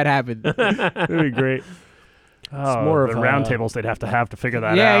love if that happened. That'd be great. Oh, more the of round tables they'd have to figure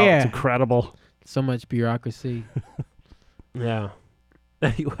that out. Yeah. It's incredible. So much bureaucracy. Yeah.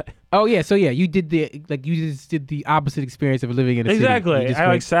 Anyway. Oh yeah, so yeah, you just did the opposite experience of living in a city. Exactly. I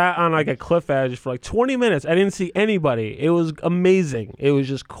like sat on like a cliff edge for like 20 minutes. I didn't see anybody. It was amazing. It was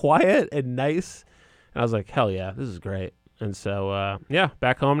just quiet and nice. And I was like, hell yeah, this is great. And so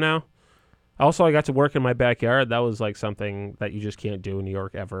back home now. Also, I got to work in my backyard. That was like something that you just can't do in New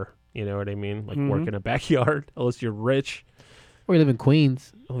York ever. You know what I mean? Like work in a backyard unless you're rich. Or you live in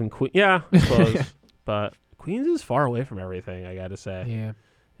Queens. I live in Queens. Yeah, I suppose. But Queens is far away from everything, I got to say. Yeah.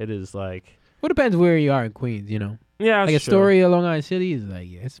 It is like... Well, it depends where you are in Queens, you know. Yeah, like it's Astoria, Long Island City is like,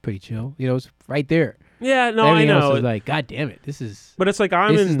 it's pretty chill. You know, it's right there. Yeah, no, Everything I know. else is like, God damn it, this is... But it's like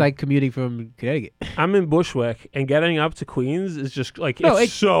This is like commuting from Connecticut. I'm in Bushwick, and getting up to Queens is just like,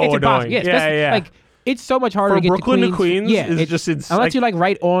 it's so it's annoying. Impossible. Yeah. Like, it's so much harder From to get Brooklyn to Queens. Yeah, is just insane. Unless you're like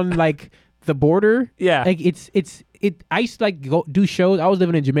right on like the border. Yeah. Like I used to like go do shows. I was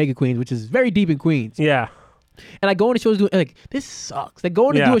living in Jamaica, Queens, which is very deep in Queens. Yeah. And like going to shows, like this sucks. Like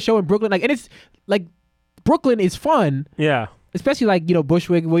going to do a show in Brooklyn, like, and it's like Brooklyn is fun. Yeah. Especially like, you know,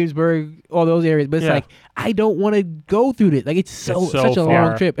 Bushwick, Williamsburg, all those areas. But it's like, I don't want to go through this. Like it's such a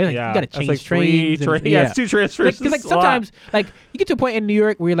long trip. And like, you got to change like trains. it's 2 transfers. Because like sometimes, like you get to a point in New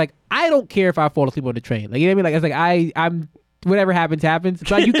York where you're like, I don't care if I fall asleep on the train. Like, you know what I mean? Like it's like I'm whatever happens.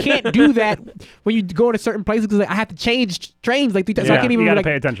 So like, you can't do that when you go to certain places because like, I have to change trains like 3 times. So I can't even you gotta like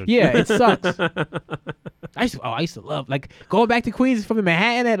pay attention. Yeah, it sucks. I used to love like going back to Queens from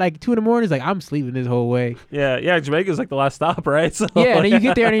Manhattan at like 2 a.m. It's like I'm sleeping this whole way. Yeah. Jamaica's like the last stop, right? So, yeah, and then you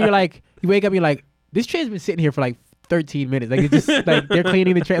get there and you're like, you wake up and you're like, this train's been sitting here for like 13 minutes. Like it's just like they're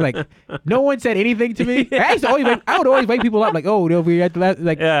cleaning the train. Like no one said anything to me. I would always wake people up like, oh, we're at the last.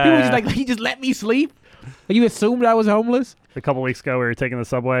 Like people just like, you just let me sleep. Like you assumed I was homeless. A couple weeks ago, we were taking the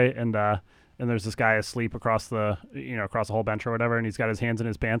subway, and and there's this guy asleep across the whole bench or whatever, and he's got his hands in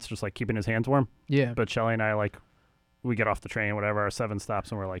his pants, just like keeping his hands warm. Yeah. But Shelly and I, like, we get off the train, whatever, our 7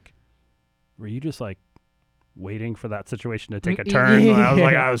 stops, and we're like, were you just like waiting for that situation to take a turn? Yeah. And I was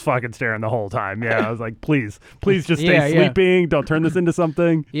like, I was fucking staring the whole time. Yeah, I was like, please just stay Yeah, yeah. sleeping. Don't turn this into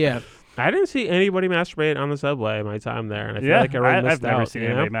something. Yeah. I didn't see anybody masturbate on the subway in my time there, and I feel Yeah, like I really missed I've never out, seen you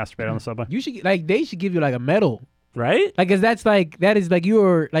know? anybody masturbate on the subway. You should they should give you like a medal. Right? Like, 'cause that is like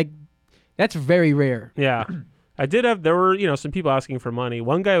you're like that's very rare. Yeah. There were, some people asking for money.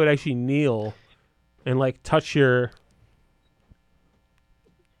 One guy would actually kneel and like touch your.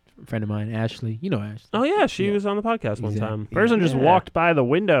 A friend of mine, Ashley. You know Ashley. Oh yeah, she Yeah. was on the podcast one Exactly. time. Person just Yeah. walked by the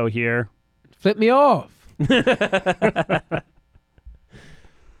window here. Flip me off.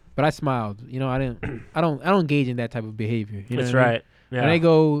 But I smiled. I don't engage in that type of behavior. You know That's what I mean? right. Yeah. When they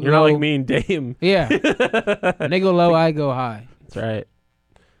go You're not low, like me and Dame. Yeah. When they go low, I go high. That's right.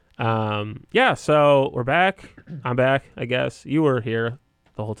 Yeah, so we're back. I'm back, I guess. You were here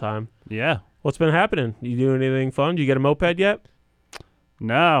the whole time. Yeah. What's been happening? You doing anything fun? Did you get a moped yet?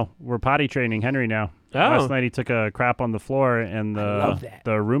 No, we're potty training Henry now. Oh. Last night he took a crap on the floor, and love that.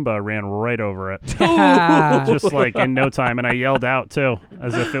 the Roomba ran right over it. Ah. Just like in no time, and I yelled out too,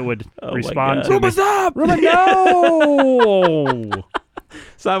 as if it would Oh my respond God. to me. Roomba's up! Roomba, no!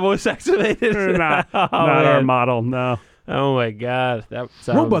 So I'm voice activated. not Oh, not our man. model, no. Oh my God. That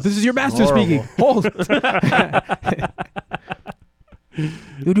sounds Roomba, this is your master horrible. speaking. Hold.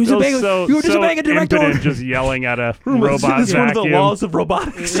 You do some Feels so, you do some so banging direct impotent order. just yelling at a Roomba, robot this is one of the vacuum. laws of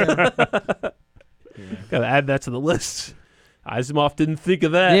robotics. Gotta add that to the list. Asimov didn't think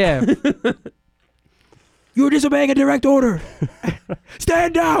of that. Yeah. You're disobeying a direct order.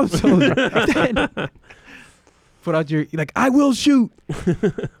 Stand down. Put out your like. I will shoot.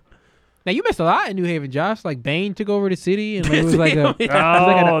 Now you missed a lot in New Haven, Josh. Like Bane took over the city, and like, it was like a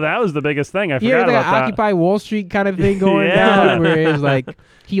Oh, that was the biggest thing. I yeah, it forgot was like about an that. Occupy Wall Street kind of thing going Yeah. down, where it was like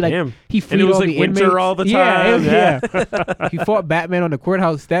he Damn. freed And it was all like the winter inmates. all the Yeah, time. yeah. He fought Batman on the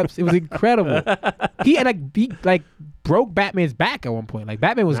courthouse steps. It was incredible. He broke Batman's back at one point. Like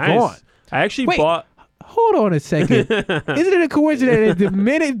Batman was Nice. gone. I actually Wait. bought. Hold on a second. Isn't it a coincidence that the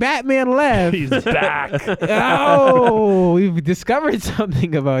minute Batman left, He's back. oh, we've discovered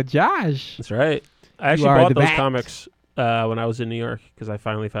something about Josh. That's right. I actually are bought the those Bat. comics when I was in New York because I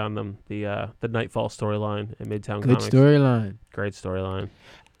finally found them. The Nightfall storyline at Midtown Good Comics. storyline. Great storyline.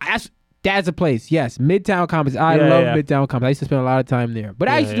 That's a place. Yes, Midtown Comics. I Yeah, love yeah. Midtown Comics. I used to spend a lot of time there. But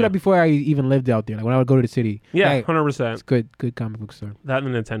I Yeah, used to do yeah. that before I even lived out there. Like when I would go to the city. Yeah, Like, 100%. it's good comic book store. That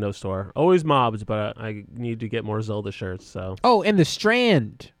and the Nintendo store. Always mobs, but I need to get more Zelda shirts. So. Oh, and the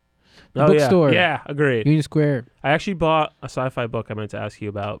Strand. The Oh, bookstore. Yeah, agreed. Union Square. I actually bought a sci-fi book I meant to ask you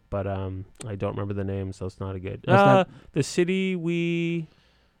about, but I don't remember the name, so it's not a good. What's that? The City We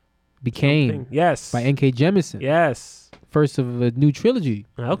Became Yes. by N.K. Jemisin. Yes. First of a new trilogy.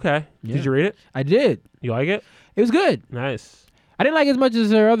 Okay. Yeah. Did you read it? I did. You like it? It was good. Nice. I didn't like it as much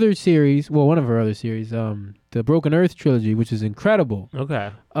as her other series. Well, one of her other series, the Broken Earth trilogy, which is incredible.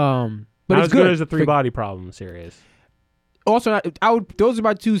 Okay. But Not it's as good good as the Three Body Problem series. Also, those are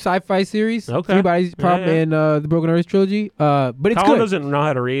my two sci-fi series. Okay. Three Bodies Problem Yeah, yeah. and the Broken Earth trilogy. But it's Colin good, doesn't know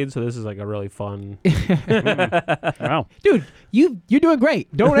how to read, so this is like a really fun. Wow. dude. You're doing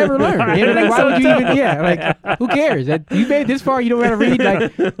great. Don't ever learn. You know, like, why would you even? Yeah, like who cares? That you made it this far, you don't know how to read.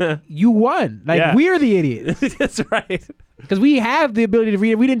 Like you won. Like Yeah. we're the idiots That's right. because we have the ability to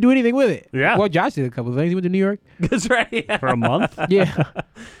read it. We didn't do anything with it. Yeah. Well, Josh did a couple of things. He went to New York. That's right. Yeah. For a month? Yeah.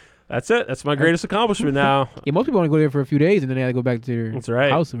 That's it. That's my greatest accomplishment now. Yeah. Most people only go there for a few days and then they had to go back to their That's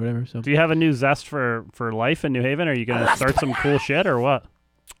right. house or whatever. So. Do you have a new zest for life in New Haven? Are you going to start some cool shit or what?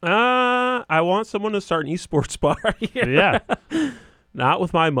 I want someone to start an esports bar here. Yeah. Not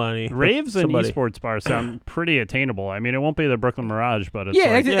with my money. but Raves and somebody. esports bars sound pretty attainable. I mean, it won't be the Brooklyn Mirage, but it's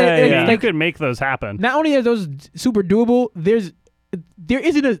Yeah, like, yeah. you could make those happen. Not only are those super doable, there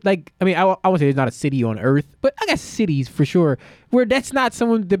isn't a like. I mean, I won't say there's not a city on Earth, but I guess cities for sure where that's not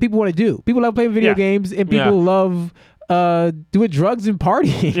someone that people want to do. People love playing video Yeah. games, and Yeah. people love doing drugs and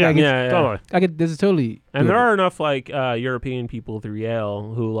partying. Yeah, Like, Yeah, yeah. totally. this is totally. And there doable. are enough like European people through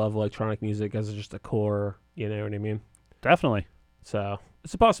Yale who love electronic music as just a core. You know what I mean? Definitely. So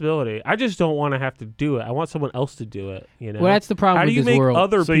it's a possibility. I just don't want to have to do it. I want someone else to do it. You know? Well, that's the problem How do with you this make world.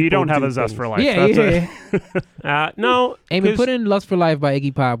 other So people you don't have do a zest things? for life. yeah, That's yeah. it. No. Amy, 'cause put in "Lust for Life" by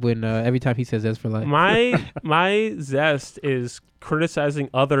Iggy Pop when every time he says "Zest for Life." my zest is criticizing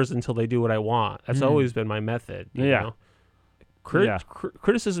others until they do what I want. That's always been my method. You Yeah. know? Yeah.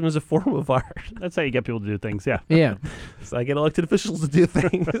 Criticism is a form of art. That's how you get people to do things. Yeah. Yeah, So I get elected officials to do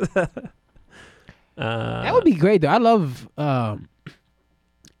things. that would be great though. I love.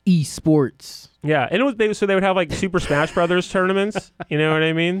 esports. Yeah, and so they would have like Super Smash Brothers tournaments. You know what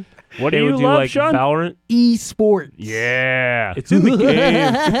I mean? What They do would you do love, like Sean? Valorant. Esports. Yeah. It's in the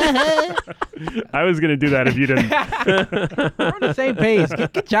game. I was going to do that if you didn't. We're on the same page.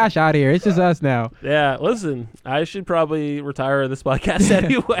 Get Josh out of here. It's just us now. Yeah, listen, I should probably retire this podcast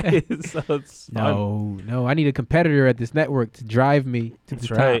anyway. So it's fun. No. I need a competitor at this network to drive me to That's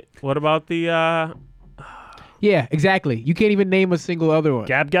the right. top. What about the? Yeah, exactly. You can't even name a single other one.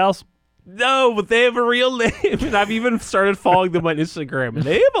 Gab Gals? No, but they have a real name, and I've even started following them on Instagram, and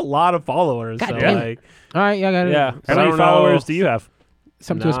they have a lot of followers. God so damn it. like, All right, I got it. yeah. How I many don't know. followers do you have?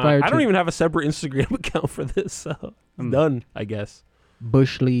 Something to aspire to. I don't even have a separate Instagram account for this, so it's done, I guess.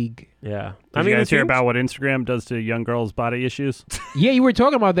 Bush League. Yeah. Did you guys it hear seems- about what Instagram does to young girls' body issues? Yeah, you were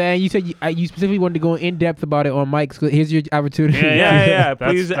talking about that, and you said you specifically wanted to go in depth about it on Mike. So here's your opportunity. Yeah,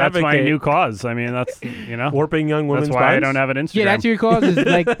 That's, please that's my advocate. new cause. I mean, that's, warping young women's that's why I bodies? don't have an Instagram. Yeah, that's your cause is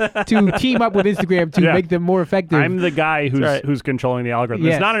like to team up with Instagram to Yeah. make them more effective. I'm the guy who's right. who's controlling the algorithm.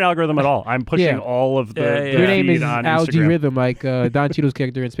 Yeah. It's not an algorithm at all. I'm pushing Yeah. all of the, Yeah, the yeah. your name feed is on Algae Instagram. Rhythm, like Don Cheadle's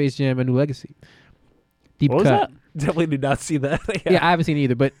character in Space Jam: A New Legacy. Deep What was cut. that? Definitely did not see that. Yeah, I haven't seen it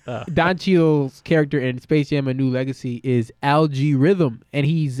either, but Don Cheadle's character in Space Jam: A New Legacy is Algae Rhythm, and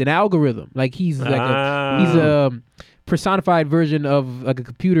he's an algorithm. Like he's like he's a personified version of like a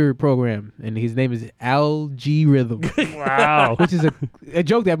computer program, and his name is Algae Rhythm, Wow. which is a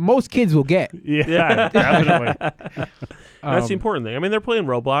joke that most kids will get. Yeah, definitely. That's the Um, important thing. I mean, they're playing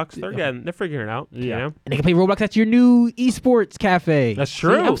Roblox. They're figuring it out. you Yeah. know? And they can play Roblox at your new esports cafe. That's See,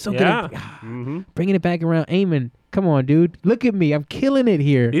 true. I'm so good Yeah. at Mm-hmm. bringing it back around, aiming. Come on, dude. Look at me. I'm killing it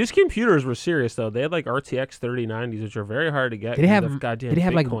here. These computers were serious though. They had like RTX 3090s, which are very hard to get. Did they 'cause have- of goddamn did they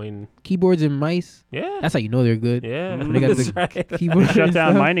have, like, Bitcoin? Keyboards and mice. Yeah. That's how you know they're good. Yeah. When they got That's the right. keyboard Shut and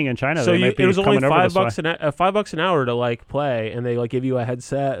down stuff. mining in China. So They might be it was only coming over this $5 way. $5 an hour to like play, and they like give you a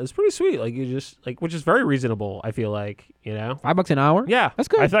headset. It's pretty sweet. Like you just like, which is very reasonable. I feel like $5 an hour. Yeah. That's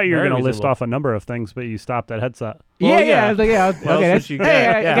good. I thought you were Very going to list reasonable. off a number of things, but you stopped at headset. Well, yeah. yeah. I was like, yeah. What else Okay, that's would you hey,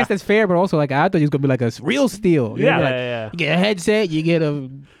 get? I Yeah. guess that's fair, but also like I thought it was gonna be like a real steal. You Yeah. know, Yeah, like, yeah. You get a headset, you get a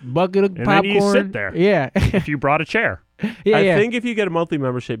bucket of And popcorn. then you sit there. Yeah, If you brought a chair. yeah. I yeah. think if you get a monthly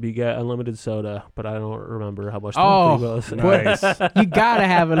membership, you get unlimited soda, but I don't remember how much the Oh, monthly was. Nice. you gotta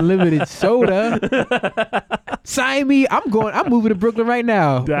have unlimited soda. Sign me. I'm moving to Brooklyn right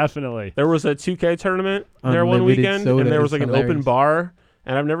now. Definitely. There was a 2K tournament there one Unlimited weekend, soda and there was is like an hilarious. open bar,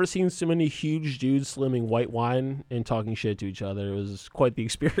 and I've never seen so many huge dudes slimming white wine and talking shit to each other. It was quite the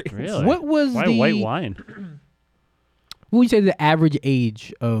experience. Really? What was Why the white wine? What would you say the average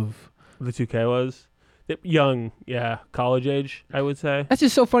age of? The 2K was young, yeah, college age, I would say. That's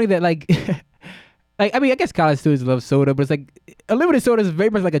just so funny that like, like I mean I guess college students love soda, but it's like unlimited soda is very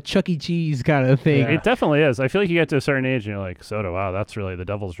much like a Chuck E. Cheese kind of thing. Yeah. It definitely is. I feel like you get to a certain age and you're like, soda, wow, that's really the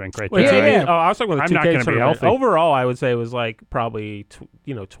devil's drink right Wait, there. so Yeah, you- yeah. Oh, I was talking about the I'm not 2K gonna be tournament. healthy. Overall, I would say it was like probably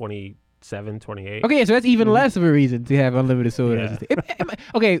 27, 28. Okay, so that's even less of a reason to have unlimited soda.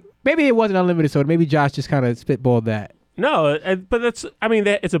 Okay, maybe it wasn't unlimited soda. Maybe Josh just kind of spitballed that. No, but that's. I mean,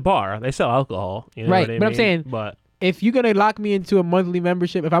 it's a bar. They sell alcohol. You know Right, what I but I'm mean? saying- but If you're gonna lock me into a monthly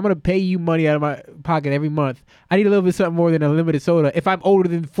membership, if I'm gonna pay you money out of my pocket every month, I need a little bit something more than unlimited soda. If I'm older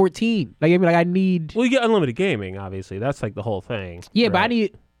than 14, like I mean, like I need. well, you get unlimited gaming. Obviously, that's like the whole thing. Yeah, but I right?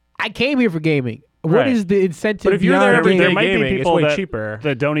 need. I came here for gaming. What Right. is the incentive? But if you're beyond there every gaming? day might be gaming, people it's way that- cheaper.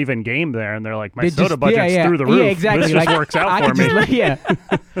 That don't even game there, and they're like, my They soda just- budget's yeah, through the roof. Yeah, exactly. This just Like, works out I for could me. just- yeah,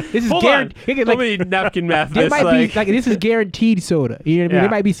 this is Hold on. guaranteed. Let me napkin math There this. might Like, be like this is guaranteed soda. You know what I mean? Yeah. There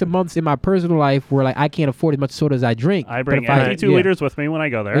might be some months in my personal life where like I can't afford as much soda as I drink. I but bring if empty 2 yeah. liters with me when I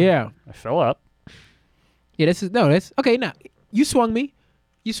go there. Yeah, I fill up. yeah. This is no. That's okay. Now you swung me.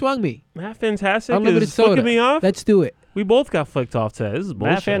 You swung me. Matt Fantastic Unlimited is flicking soda. me off. Let's do it. We both got flicked off today. This is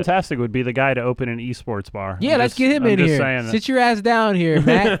bullshit. Matt Fantastic would be the guy to open an esports bar. Yeah, let's get him I'm in just here. saying that. Sit your ass down here,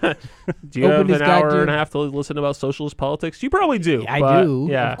 Matt. Do you Open have this an hour goddamn- and a half to listen about socialist politics? You probably do. I but, do,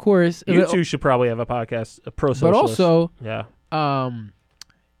 Yeah. of course. You two should probably have a podcast, a pro But socialist. also, yeah.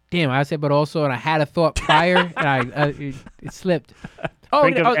 damn, I said, but also, and I had a thought prior, and it slipped. Oh,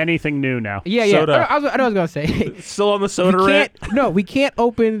 Think you of know, anything new now. yeah, yeah. soda. I know what I was gonna say. Still on the soda we rant. can't, no, we can't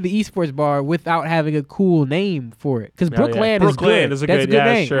open the esports bar without having a cool name for it. Because Oh, yeah. Brookland Brookland is a good. That's good, a good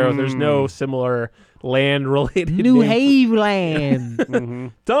yeah, name. sure. There's no similar land-related New name. Haveland. Mm-hmm.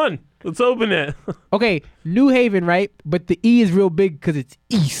 Done. Let's open it. Okay, New Haven, right? But the E is real big because it's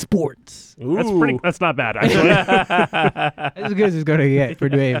esports. Ooh. That's not bad actually. That's as good as it's gonna get for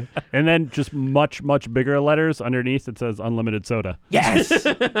New Haven. And then just much bigger letters underneath it says unlimited soda. Yes,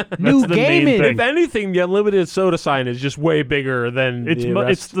 New the main Gaming. thing. If anything, the unlimited soda sign is just way bigger than It's the it's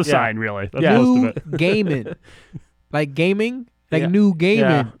rest. the Yeah. sign really. That's Yeah. most of New it. Gaming, like gaming like Yeah. New Gaiman.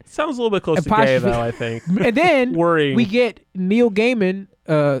 Yeah. Sounds a little bit close to gay, Apostrophe- though, I think. And then Worrying. we get Neil Gaiman,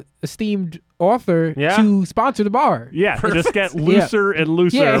 esteemed author, Yeah. to sponsor the bar. Yeah, just get looser and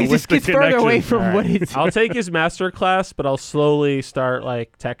looser. Yeah, he with just the gets further away connection. from All what right. it's. I'll take his master class, but I'll slowly start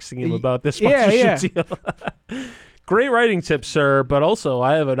like texting him about this Yeah, sponsorship deal. Great writing tip, sir, but also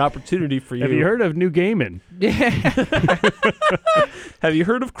I have an opportunity for you. Have you heard of New Gaiman? Yeah. Have you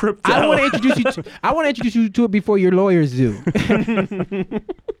heard of crypto? I want to introduce you. I want to introduce you to it before your lawyers do.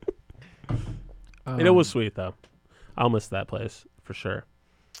 And it was sweet though. I'll miss that place for sure.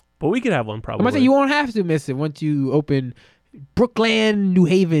 But we could have one I'm probably. gonna say you won't have to miss it once you open Brookland, New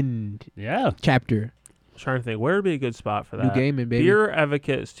Haven Yeah. chapter. I'm trying to think where would be a good spot for New that. Gaiman, baby. Beer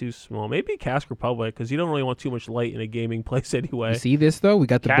Advocate is too small. Maybe Cask Republic because you don't really want too much light in a gaming place anyway. You see this though? We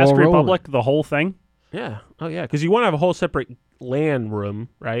got the Cask ball rolling. Republic, the whole thing. Yeah. Oh yeah, because you want to have a whole separate LAN room,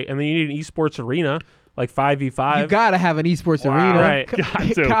 right? And then you need an esports arena, like 5v5. You gotta have an esports Wow. arena. Right. Got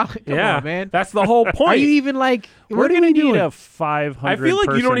to. Come yeah, on, man. That's the whole point. Are you even like? We're What are gonna we need doing? a 500. I feel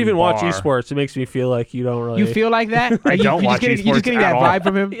like you don't even watch bar. esports. It makes me feel like you don't really. You feel like that? I You- don't you're watch just getting, You're just esports getting at that all. vibe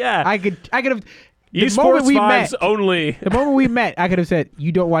from him. Yeah. I could have. The moment esports we vibes met, only. the moment we met, I could have said,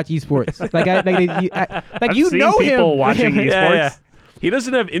 "You don't watch esports." I've you seen know people him. watching Yeah, esports. yeah. He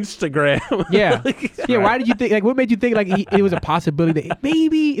doesn't have Instagram. Yeah, yeah. Why did you think? Like, what made you think like it was a possibility that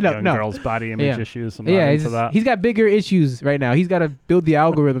maybe Young no? girls' body image Yeah. issues. I'm not Yeah, into that. he's got bigger issues right now. He's got to build the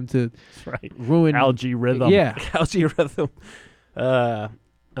algorithm to That's right. ruin Algae rhythm. Yeah, Algae rhythm.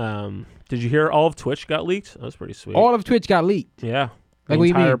 Did you hear all of Twitch got leaked? That was pretty sweet. all of Twitch got leaked. Yeah. Like, The what do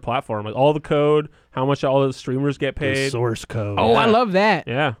you entire mean? platform, like all the code, how much all the streamers get The paid. source code. Oh, I love that.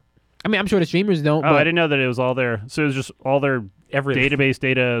 Yeah, I mean, I'm sure the streamers don't. Oh, but I didn't know that it was all there. So it was just all their everything. database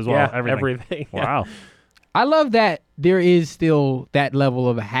data as well. Yeah, everything. everything. Yeah. Wow. I love that there is still that level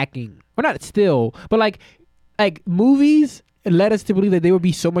of hacking. Well, not still, but like movies led us to believe that there would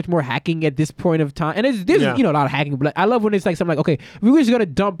be so much more hacking at this point of time. And there's Yeah. a lot of hacking. But like, I love when it's like something like, okay, we're just gonna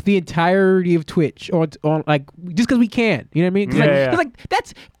dump the entirety of Twitch on like just because we can. You know what I mean? 'Cause, Yeah, like, yeah. 'cause, like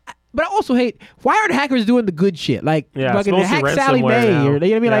that's. But I also hate, why aren't hackers doing the good shit? Like, Yeah, it's fucking mostly hack Sally ransomware Mae, now. or you know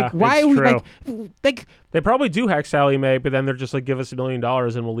what I mean? Yeah, Like, why it's are we true. like They probably do hack Sally Mae, but then they're just like, give us $1 million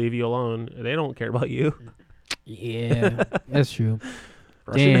and we'll leave you alone. They don't care about you. yeah, that's true.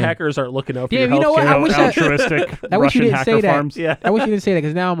 Russian Damn. hackers aren't looking out for Damn, your you know what? healthcare. I wish altruistic I wish you Russian didn't hacker say that. farms. Yeah. I wish you didn't say that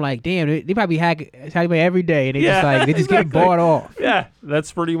because now I'm like, damn, they probably hack Sally Mae every day, and they just Yeah, like they just get exactly. bought off. Yeah,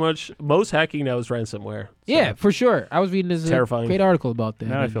 that's pretty much most hacking now is ransomware. So, Yeah, for sure. I was reading this Terrifying. great article about that.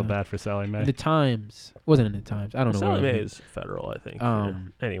 Now I in, feel bad for Sally Mae. The Times wasn't in the Times. I don't know. Sally where Mae it was. is federal, I think.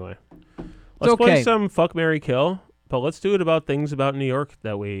 Um, Yeah. Anyway, let's okay. play some Fuck, Marry, Kill, but let's do it about things about New York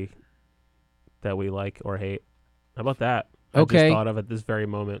that we like or hate. How about that? I Okay. just thought of at this very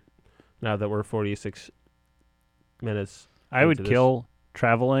moment. Now that we're 46 minutes. I would into this. kill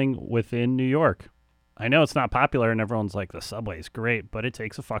traveling within New York. I know it's not popular and everyone's like, the subway's great, but it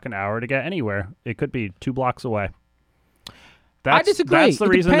takes a fucking hour to get anywhere. It could be 2 blocks away. That's, disagree. That's the It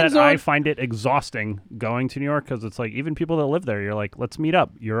reason that depends I on- find it exhausting going to New York, because it's like, even people that live there, you're like, let's meet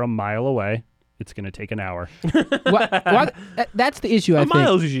up. You're a mile away. It's going to take an hour. That's the issue. I A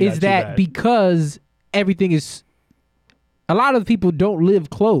mile's think usually not is too that bad. because everything is. A lot of the people don't live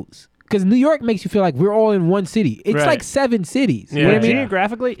close because New York makes you feel like we're all in one city. It's Right. like 7 cities. You know Yeah. what I mean?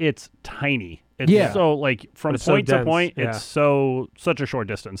 Geographically, it's tiny. It's Yeah. so like from But it's so point to dense, point, yeah. it's such a short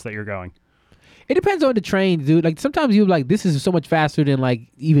distance that you're going. It depends on the trains, dude. Like sometimes you're like, this is so much faster than like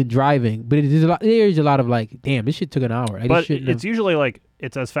even driving. But it is a lot. There's a lot of like, damn, this shit took an hour. I But just shouldn't it's have- usually like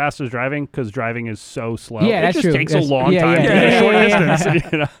it's as fast as driving, because driving is so slow. Yeah, it that's just true. takes That's- a long yeah, time yeah, to get a yeah, short yeah, yeah.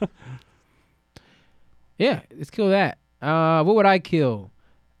 distance. You know? yeah. Let's kill that. What would I kill?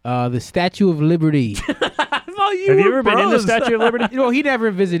 The Statue of Liberty. I thought you Have you were ever been in the bros. Statue of Liberty? Well, she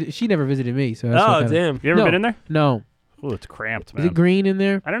never visited me. So that's Oh, what kinda- damn. You ever No. been in there? No, Oh, it's cramped, is man. it green in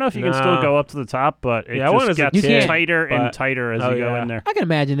there? I don't know if you can Nah. still go up to the top, but it Yeah, I went just as a gets kid, tighter and but- tighter as Oh, you go yeah. in there. I can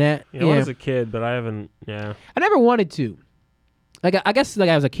imagine that. Yeah, I was a kid, but I haven't. Yeah. I never wanted to. Like I guess like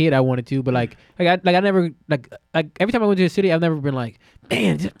as a kid I wanted to, but I never like every time I went to the city I've never been like,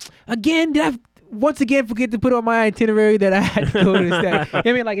 man, again did I once again forget to put on my itinerary that I had to go to this thing. You know what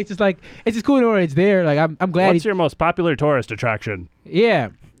I mean? Like it's just cool to know it's there. Like I'm glad. What's your most popular tourist attraction? Yeah,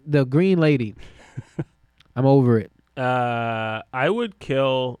 the green lady. I'm over it. I would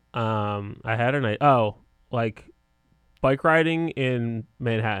kill. I had an idea. Oh, like bike riding in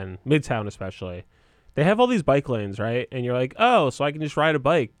Manhattan, Midtown especially. They have all these bike lanes, right? And you're like, oh, so I can just ride a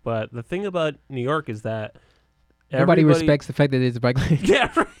bike. But the thing about New York is that Nobody everybody- respects the fact that it's a bike lane.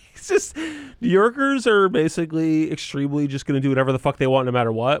 Yeah, right. It's just New Yorkers are basically extremely just going to do whatever the fuck they want no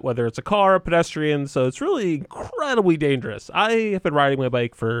matter what, whether it's a car, a pedestrian. So it's really incredibly dangerous. I have been riding my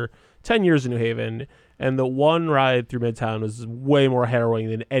bike for 10 years in New Haven, and the one ride through Midtown was way more harrowing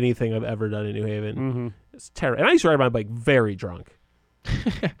than anything I've ever done in New Haven. Mm-hmm. It's terrible. And I used to ride my bike very drunk.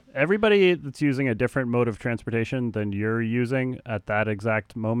 Everybody that's using a different mode of transportation than you're using at that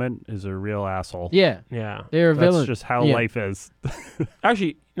exact moment is a real asshole. Yeah, Yeah. they're a That's villain. just how Yeah. life is.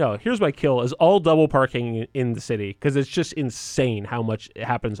 Actually, no, here's my kill is all double parking in the city because it's just insane how much it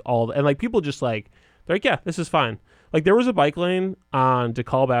happens and like people just like, they're like, yeah, this is fine. Like there was a bike lane on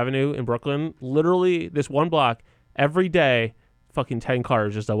DeKalb Avenue in Brooklyn, literally this one block every day, fucking 10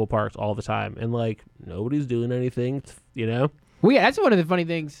 cars just double parked all the time. And like nobody's doing anything, you know? Well, yeah, that's one of the funny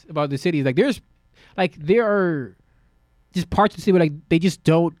things about the city. Is there are just parts of the city where like they just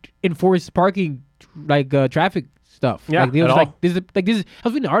don't enforce parking traffic stuff. Yeah, like, they at was all. like this is I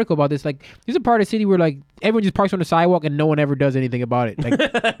was reading an article about this. Like there's a part of the city where like everyone just parks on the sidewalk and no one ever does anything about it. Like,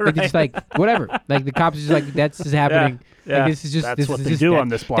 like it's just like whatever. Like the cops is just like that's just happening. Yeah. Like this is just That's this what is they just, do that- on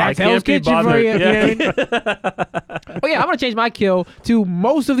this block. That's I Hell's can't be Kitchen for you. bothered. You know what I mean? Oh yeah, I'm gonna change my kill to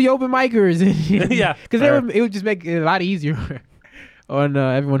most of the open micers. Yeah, because fair. it would just make it a lot easier on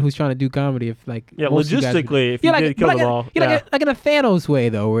everyone who's trying to do comedy. If like Yeah, most of you guys would- logistically, if you did kill but them all. yeah, Yeah. like in a Thanos way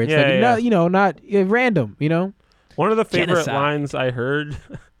though, where it's Yeah, like yeah, not, you know, not random. You know, One of the favorite Genocide. lines I heard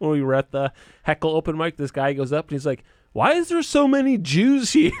when we were at the Heckle open mic, this guy goes up and he's like, why is there so many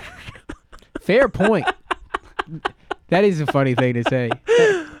Jews here? fair point. That is a funny thing to say.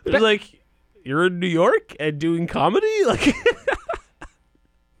 It's like, you're in New York and doing comedy? Like,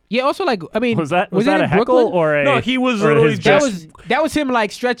 Yeah. Also, like I mean, Was that it a in heckle Brooklyn? or a? no, he was or literally his just That was him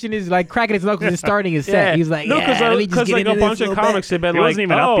like stretching his like cracking his knuckles and starting his set. Yeah. He was like, no, yeah, let me just get like into a this bunch of little bit. comics have been He like, wasn't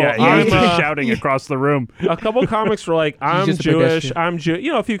even oh, up yet. He I'm, was just shouting across the room. a couple comics were like, I'm just a Jewish, pedestrian. I'm Jew.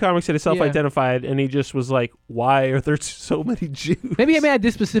 You know, a few comics that self-identified, and he just was like, why are there so many Jews? Maybe I'm at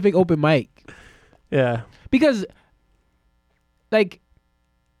this specific open mic Yeah. because, like,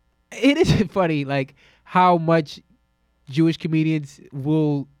 it is funny like how much Jewish comedians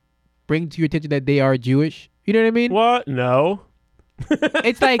will bring to your attention that they are Jewish. You know what I mean? What? No.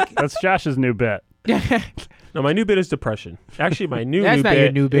 It's like That's Josh's new bit. No, my new bit is depression. Actually, my new that's new not bit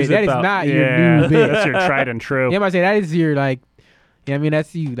your new bit. That is about- not Yeah, your new bit. that's your tried and true. Yeah, I say that is your like. Yeah, I mean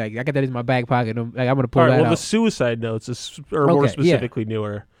that's you. Like I got that in my back pocket. Like I'm gonna pull All right, that well, the out. suicide notes are more Okay, yeah. specifically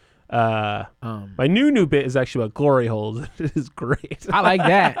newer. My new bit is actually about glory holes. It is great. I like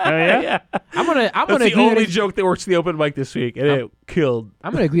that. Oh yeah. Yeah. I'm gonna That's agree the only that it's, joke that works the open mic this week, and it killed.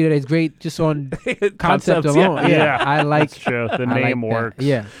 I'm gonna agree that it's great just on concept Concepts, alone. Yeah, I like. That's true. The I like name that. works.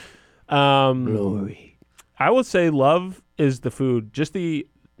 Yeah. Glory. I would say love is the food. Just the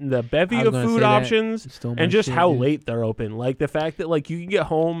bevy I was of gonna food say that. options. Stole my And just shit, how dude. late they're open. Like the fact that like you can get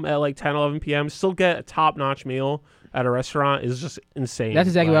home at like 10, 11 p.m., still get a top-notch meal at a restaurant is just insane. That's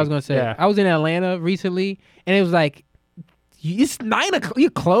exactly what I was Like, gonna say. Yeah. I was in Atlanta recently, and it was like, it's 9 o'clock.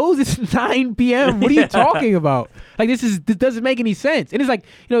 You close. It's 9 p.m. What are you talking about? Like this doesn't make any sense. And it's like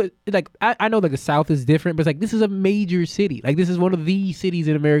it's like I know like the South is different, but it's like this is a major city. Like this is one of the cities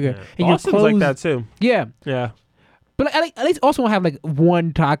in America, Yeah. and you're Boston's closed. like that too. Yeah. Yeah. But like, at least also have like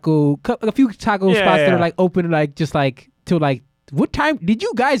one taco, a few taco Yeah, spots that yeah. are like open, like just like till like what time did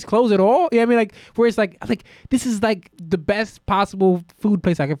you guys close at all? Yeah, I mean like where it's like this is like the best possible food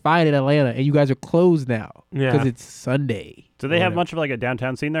place I can find in Atlanta, and you guys are closed now Yeah. because it's Sunday. Do they have Whatever. much of like a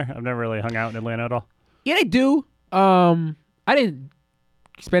downtown scene there? I've never really hung out in Atlanta at all. Yeah, they do. I didn't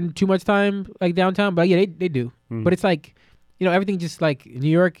spend too much time like downtown, but yeah, they do. Mhm. But it's like everything just like New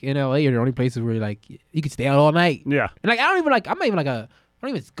York and LA are the only places where like you can stay out all night. Yeah. And like I'm not even I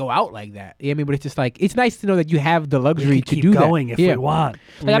don't even go out like that. You know what I mean? But it's just like it's nice to know that you have the luxury to do that. Yeah. want.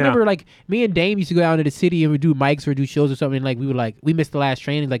 Like I remember like me and Dame used to go out into the city and we do mics or do shows or something. And, like we would like we missed the last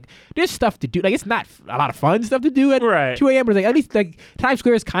train. And like there's stuff to do. Like it's not a lot of fun stuff to do at Right. 2 a.m. But like at least like Times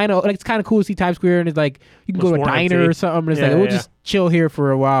Square is kind of like it's kind of cool to see Times Square, and it's like you can go It's to a more diner empty. or something. And it's Yeah, like we'll yeah. just chill here for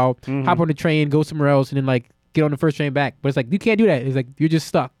a while, Mhm. hop on the train, go somewhere else, and then like get on the first train back. But it's like you can't do that. It's like you're just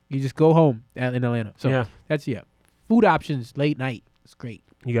stuck. You just go home in Atlanta. So Yeah. that's food options late night. It's great.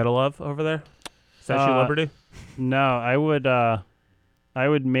 You got a love over there? Statue of Liberty? No, I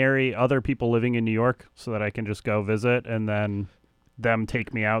would marry other people living in New York so that I can just go visit and then them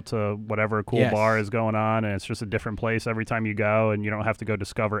take me out to whatever cool Yes. bar is going on, and it's just a different place every time you go, and you don't have to go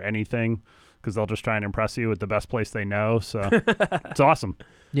discover anything because they'll just try and impress you with the best place they know. So it's awesome.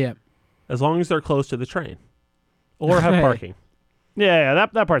 Yeah. As long as they're close to the train. Or have parking. Yeah,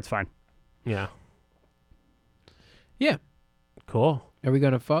 that part's fine. Yeah. Yeah. Cool. Are we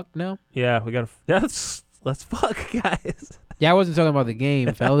gonna fuck now? Yeah, we got to... Let's fuck, guys. Yeah, I wasn't talking about the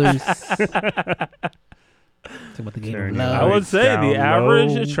game, fellas. Talking about the game Turn of your love. I would say down the average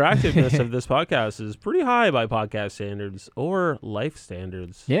low. attractiveness of this podcast is pretty high by podcast standards or life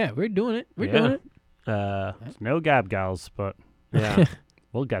standards. Yeah, we're doing it. We're Yeah. doing it. No gab gals, but Yeah.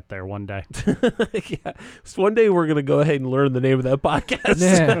 we'll get there one day. Yeah. So one day we're going to go ahead and learn the name of that podcast.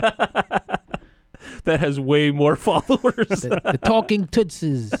 Yeah. That has way more followers. The talking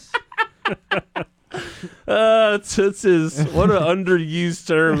tootses. Tootsies. What an underused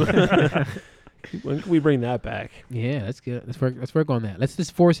term. When can we bring that back? Yeah, that's good. Let's work on that. Let's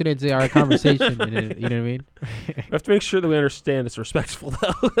just force it into our conversation. And then, you know what I mean? We have to make sure that we understand it's respectful,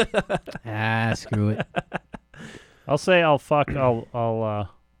 though. Screw it. I'll say I'll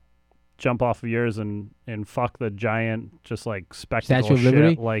jump off of yours and fuck the giant just like spectacle Statue of shit.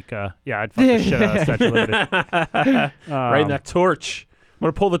 Liberty? Like yeah, I'd fuck the shit out of Statue of Liberty. Right in that torch. I'm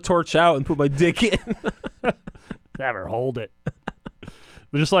going to pull the torch out and put my dick in. Never hold it.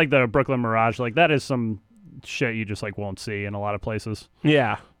 But just like the Brooklyn Mirage, like that is some shit you just like won't see in a lot of places.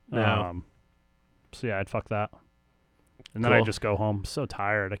 Yeah. No. So yeah, I'd fuck that. And then Cool. I just go home. So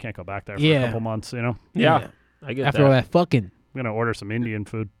tired. I can't go back there for Yeah. a couple months, you know? Yeah. I get After all that fucking. I'm going to order some Indian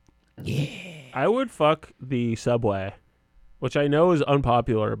food. I would fuck the subway, which I know is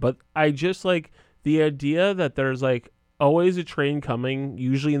unpopular, but I just like the idea that there's like always a train coming,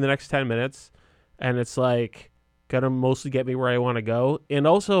 usually in the next 10 minutes, and it's like gonna mostly get me where I want to go. And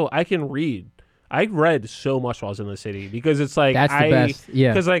also, I can read. I read so much while I was in the city because it's like That's the best.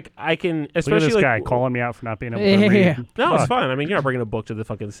 Yeah. Because like I can, Look at especially this like guy calling me out for not being able to Yeah. read. no, it's Fuck. fine. I mean, you're not bringing a book to the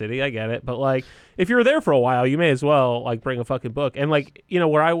fucking city. I get it. But, like, if you're there for a while, you may as well, like, bring a fucking book. And, like, you know,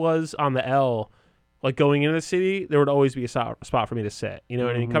 where I was on the L, like, going into the city, there would always be a spot for me to sit. You know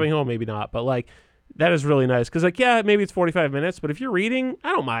what I mean? Mhm. Coming home, maybe not. But, like, that is really nice. Because, like, yeah, maybe it's 45 minutes. But if you're reading, I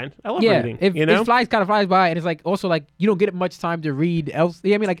don't mind. I love Yeah, reading. if you know? it flies by, and it's like also like you don't get much time to read else.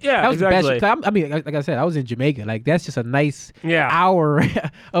 Yeah, I mean like Yeah, that was exactly. the best. 'Cause I mean, like I said, I was in Jamaica. Like that's just a nice Yeah. hour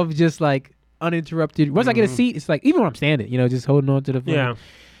of just like uninterrupted. Once I get a Mhm. seat, it's like even when I'm standing, you know, just holding on to the phone. Yeah.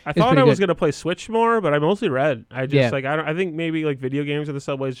 I It's thought pretty I was good. going to play Switch more, but I mostly read. I just, Yeah. like, I think maybe, like, video games in the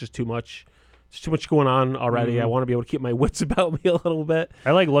subway is just too much. There's too much going on already. I Mhm. want to be able to keep my wits about me a little bit.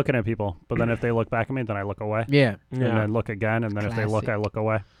 I like looking at people, but then if they look back at me, then I look away. Yeah. And then look again, and then if they look, Classic. I look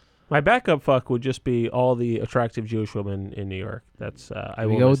away. My backup fuck would just be all the attractive Jewish women in New York. That's I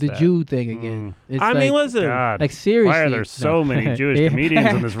We will go miss with the that. Jew thing again. It's I like, mean, listen. God. like seriously. Why are there so No. many Jewish Yeah. comedians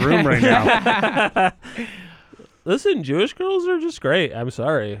in this room right now? Listen, Jewish girls are just great. I'm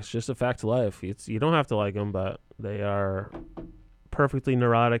sorry, it's just a fact of life. You don't have to like them, but they are perfectly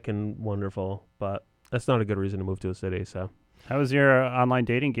neurotic and wonderful. But that's not a good reason to move to a city. So How was your online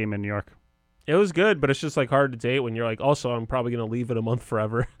dating game in New York? it was good, but it's just like hard to date when you're like, also, I'm probably gonna leave in a month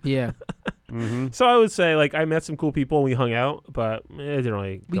forever. Yeah. Mm-hmm. So I would say like I met some cool people and we hung out, but it didn't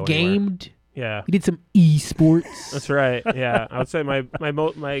really. We go anywhere. gamed. Yeah. We did some esports. That's right. Yeah, I would say my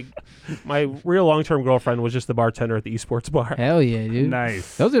real long-term girlfriend was just the bartender at the esports bar. Hell yeah, dude.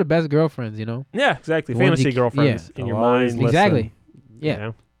 Nice. Those are the best girlfriends, you know. Yeah, exactly. The ones Fantasy you- girlfriends yeah. in your They'll always mind. listen. Exactly. You Yeah.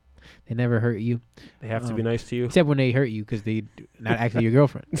 know, They never hurt you, they have to be nice to you. except when they hurt you because they not actually your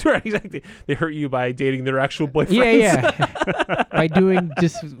girlfriend. Right, exactly. They hurt you by dating their actual boyfriends. Yeah. By doing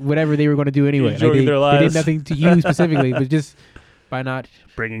just whatever they were going to do anyway. Enjoying they, their they did lives. nothing to you specifically, but just by not.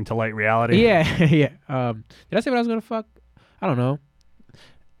 Bringing to light reality. Yeah, yeah. Did I say what I was going to fuck? I don't know.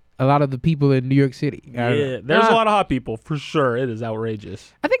 A lot of the people in New York City. I don't know. Yeah, there's a lot of hot people for sure. It is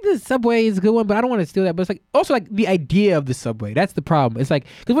outrageous. I think the subway is a good one, but I don't want to steal that. But it's like also like the idea of the subway. That's the problem. It's like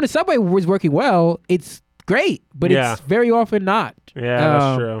because when the subway was working well, it's great, but Yeah. it's very often not. Yeah, that's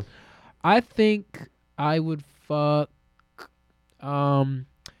Um, true. I think I would fuck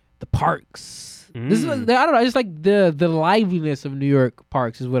the parks. This is I don't know. I just like the liveliness of New York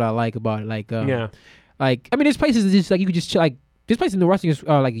parks is what I like about it. Like Yeah. like I mean, there's places that just like you could just chill, like this place in the Washington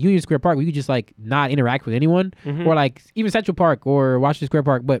like Union Square Park where you could just like not interact with anyone, Mhm. or like even Central Park or Washington Square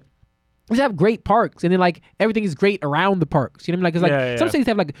Park, but. They have great parks, and then like everything is great around the parks. You know what I mean? Like, it's like Yeah, some yeah. cities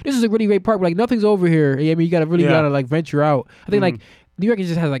have like this is a really great park, but like nothing's over here. I mean, you gotta really Yeah. gotta like venture out. I think Mhm. like New York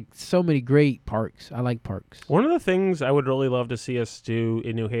just has like so many great parks. I like parks. One of the things I would really love to see us do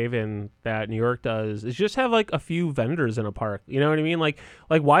in New Haven that New York does is just have like a few vendors in a park. You know what I mean? Like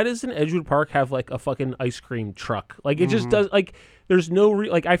why doesn't Edgewood Park have like a fucking ice cream truck? Like it just does. Like there's no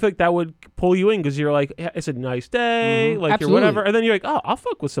like I feel like that would pull you in because you're like yeah, it's a nice day, like Absolutely. you're whatever, and then you're like oh I'll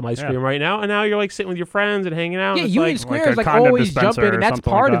fuck with some ice Yeah. cream right now, and now you're like sitting with your friends and hanging out. Yeah, and it's Union like, Square like is a like condom always dispenser jumping, and or that's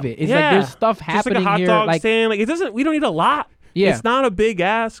something part like of that. it. It's Yeah. like there's stuff just happening like a hot here. dog Like stand. Like it doesn't. We don't need a lot. yeah, It's not a big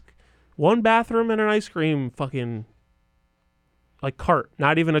ask. One bathroom and an ice cream fucking like cart,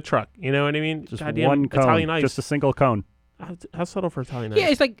 not even a truck. You know what I mean? Just Goddamn one cone. Italian ice. Just a single cone. How subtle for Italian night? Yeah,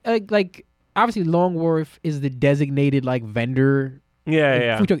 it's like obviously Long Wharf is the designated like vendor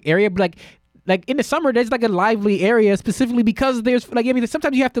yeah. food truck area, but like in the summer there's like a lively area specifically because there's like I mean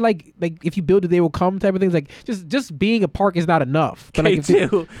sometimes you have to like if you build it they will come type of things. Like just being a park is not enough. But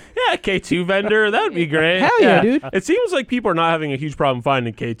K2, K2 vendor, that would be great. Hell yeah, dude. It seems like people are not having a huge problem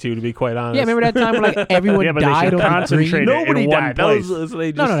finding K2, to be quite honest. Yeah, remember that time when like everyone Yeah, but they died should on the concentrate green? it. Nobody in one died. place.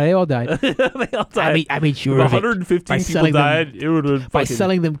 No, they all died. They all died. I made sure If of it. 115 By people selling them- died, it would have By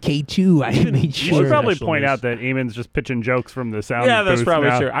selling them K2, I made You sure. should probably National point news. out that Eamon's just pitching jokes from the sound. Yeah, that's booth probably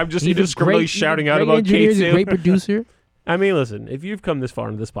now. true. I'm just He's a indiscriminately great- shouting he's a out great about engineer, he's a K2. great producer. I mean, listen, if you've come this far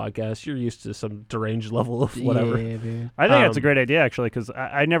into this podcast, you're used to some deranged level of whatever. Yeah, man. I think that's a Um, great idea actually because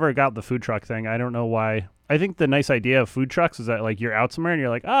I never got the food truck thing. I don't know why. I think the nice idea of food trucks is that like you're out somewhere and you're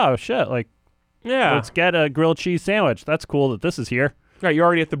like, oh shit, like Yeah. let's get a grilled cheese sandwich. That's cool that this is here. Right, you're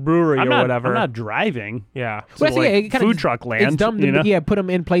already at the brewery I'm or not, whatever. I'm not driving. Yeah. To Well, that's- like yeah, it kinda food just- truck land. It's dumb to you know? put them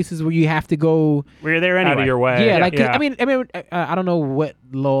in places where you have to go. We're there anyway. Out of your way. Yeah, like 'cause, yeah. I mean, I don't know what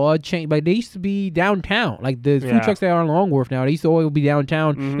law changed, but they used to be downtown. Like the Yeah. food trucks that are on Long Wharf now, they used to always be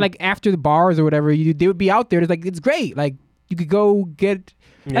downtown. Mhm. Like after the bars or whatever, they would be out there. It's like it's great. Like you could go get.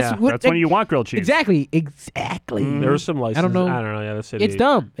 Yeah. That's when you want grilled cheese. Exactly. There was some license. know. I don't know. Yeah, the city. It's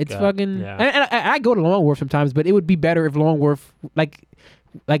dumb. It's Yeah. fucking. Yeah. And I go to Long Wharf sometimes, but it would be better if Long Wharf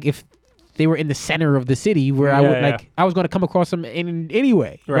like if they were in the center of the city where I Yeah, would yeah. like I was going to come across them in any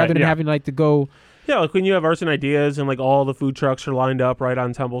way Right, rather than yeah. having like to go. Yeah, like when you have Arts and Ideas and like all the food trucks are lined up right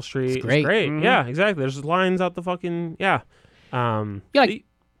on Temple Street. It's great. Mhm. Yeah, exactly. There's lines out the fucking Yeah, like-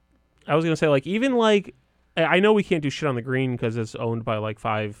 I was gonna say like even like I know we can't do shit on the green because it's owned by like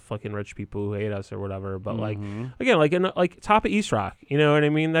 5 fucking rich people who hate us or whatever. But like Mhm. again, like in like top of East Rock, you know what I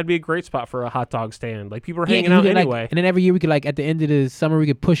mean? That'd be a great spot for a hot dog stand. Like people are hanging you out could, like- anyway. and then every year we could like at the end of the summer we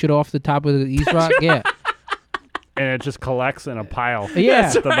could push it off the top of the East Rock. Yeah, And it just collects in a pile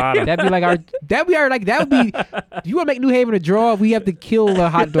yeah. at the bottom. That'd be like that would be. If you want to make New Haven a draw, we have to kill a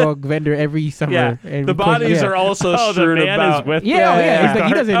hot dog vendor every summer. Yeah, and the push- bodies yeah. are also Oh, the strewn man about. is with. Yeah, Yeah, oh, yeah. yeah. He's like,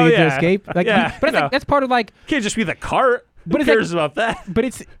 he doesn't Oh, need yeah. to escape. Like, Yeah, but no. that's part of like. Can't just be the cart. But Who it's like- cares about that? But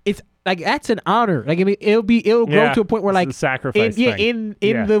it's like that's an honor. Like I mean, it'll grow Yeah. to a point where It's like the sacrifice thing. in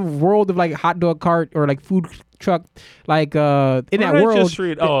Yeah. the world of like hot dog cart or like food truck, like in What that did I world, just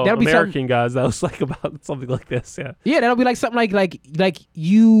read? Oh, that'll be something. American Gods. That was like about something like this. Yeah. Yeah, that'll be like something like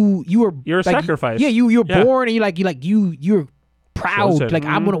you were You're a like, sacrifice. Yeah, you're Yeah. born and you're proud. Chosen. Like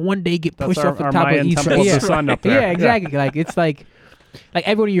I'm gonna one day get That's pushed our, off the our top Mayan of East Temple Rock. of Yeah. the Sun up there. Yeah, exactly. Like it's like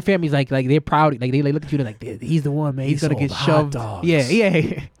everyone in your family's like they're proud. Like they look at you and like he's the one, man. He's gonna sold get hot shoved. dogs. Yeah,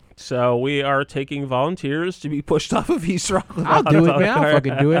 yeah. So we are taking volunteers to be pushed off of East Rock. with a I'll hot do it, dog man. I'll cart.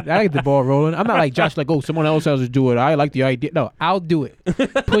 fucking do it. I get the ball rolling. I'm not like Josh, like, oh, someone else has to do it. I like the idea. No, I'll do it.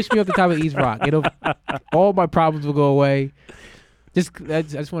 Push me off the top of East Rock. All my problems will go away. I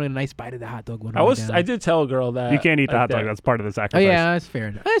just want a nice bite of the hot dog. I did tell a girl that You can't eat the like hot dog. that. That's part of the Oh sacrifice. yeah, that's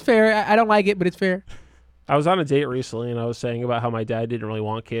fair. That's fair. I don't like it, but it's fair. I was on a date recently and I was saying about how my dad didn't really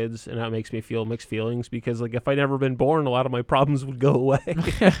want kids and how it makes me feel mixed feelings because like if I'd never been born, a lot of my problems would go away.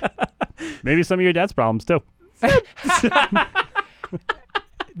 Maybe some of your dad's problems too.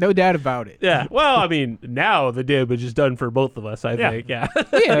 No doubt about it. Yeah. Well, I mean, now the damage is done for both of us, I Yeah. think. Yeah.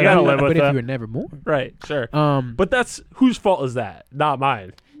 Yeah, You gotta live with but if that. you were never born, Right. Sure. but But that's whose fault is that? Not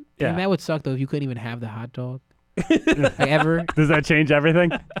mine. Yeah. that would suck though if you couldn't even have the hot dog. Like, ever. Does that change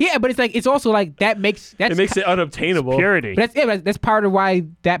everything? Yeah, but it's also like that makes It makes it unobtainable. Purity. But that's part of why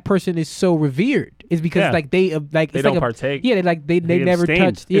that person is so revered. Is because Yeah. like they They it's don't like partake. Yeah, they They never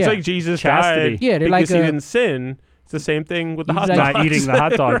abstained. touched. Yeah, It's like Jesus Chastity. died Yeah, they're because like he a- didn't sin. It's the same thing with the He's hot like- dogs. Not eating the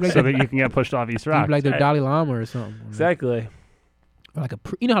hot dog so that you can get pushed off East Rock. like they're Right. Dalai Lama or something. Exactly. Or like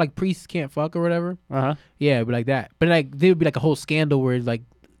you know how like priests can't fuck or whatever. Uh-huh. Yeah, it'd be like that. But like there would be like a whole scandal where like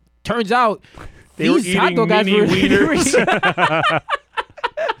turns out They were these hot eating dog guys mini were wieners.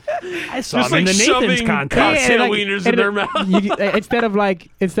 I saw Just him in like the Nathan's shoving contest. cocktail like- wieners in and their it- mouth.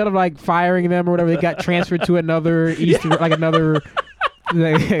 instead of like firing them or whatever, they got transferred to another Easter like another.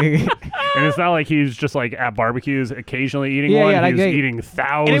 And it's not like he's just like at barbecues occasionally eating Yeah, one. yeah, like He's they- eating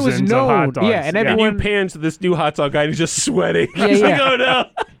thousands was of known, hot dogs. yeah, and And everyone- you pan to this new hot dog guy and he's just sweating. Yeah, He's like, yeah. oh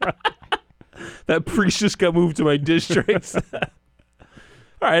no. That priest just got moved to my district.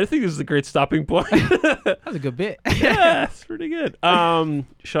 All right, I think this is a great stopping point. That's a good bit. Yeah, it's pretty good.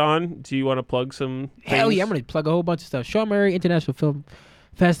 Sean, do you want to plug some Hell things? yeah, I'm gonna plug a whole bunch of stuff. Sean Murray International Film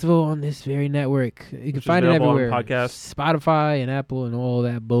Festival on this very network. You can is find it available on everywhere. podcasts. Spotify and Apple and all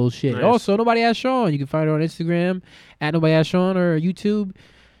that bullshit. Nice. Also, Nobody Asked Sean. You can find it on Instagram at Nobody Asked Sean or YouTube.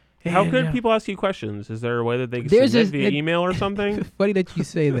 How And, could people ask you questions? Is there a way that they can There's submit a- via email or something? Funny that you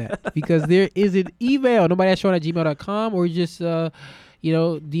say that because there is an email. nobody@sean@gmail.com or just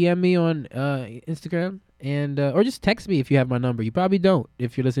DM me on Instagram and or just text me if you have my number. You probably don't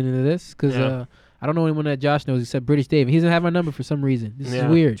if you're listening to this because Yeah. I don't know anyone that Josh knows except British Dave. He doesn't have my number for some reason. This is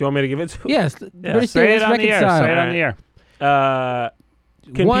weird. Do you want me to give it to him? Yes, British Say Dave. it Let's on the air. reconcile. Say it on the air.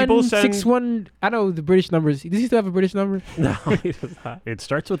 Can people send? 161. I know the British numbers. Does he still have a British number? No, he does not. It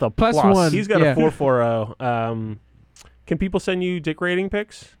starts with a Plus plus. one. He's got Yeah. a 440. Can people send you dick rating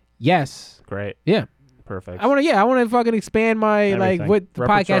pics? Yes. Great. Yeah. Perfect. I want to fucking expand my Everything. what the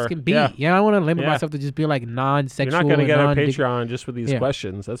Repertoire. podcast can be. Yeah. Yeah, I want to limit Yeah. myself to just be like You're non-sexual. not going to and get on non-dick- Patreon just with these Yeah.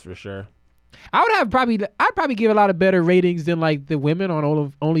 questions. That's for sure. I'd probably give a lot of better ratings than like the women on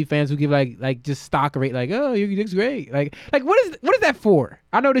OnlyFans who give like just stock rate like, oh, your dick's great. Like what is that for?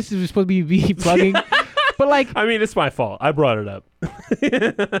 I know this is supposed to be plugging, but like I mean, it's my fault. I brought it up.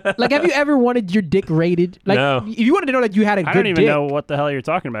 have you ever wanted your dick rated? Like No. if you wanted to know that you had a I good don't even dick, know what the hell you're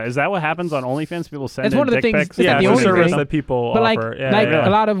talking about. Is that what happens on OnlyFans? People send That's in one of the dick things- pics? Is Yeah, that the it's a only service thing? that people but offer. a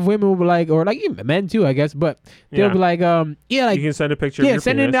lot of women will be like, or like even men too, I guess. But they'll Yeah. be like, like you can send a picture. of yeah, your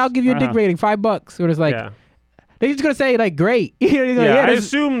send it. penis. And I'll give you a dick Uh-huh. rating, $5. Or it's like yeah. they're just gonna say like great. They're gonna, Yeah, I that's-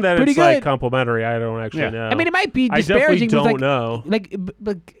 assume that pretty it's like good. complimentary. I don't actually Yeah. know. I mean, it might be I definitely disparaging. but don't it's know.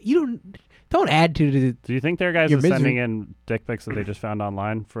 but you don't add to the. Do you think there are guys Your are sending misery. in dick pics that they just found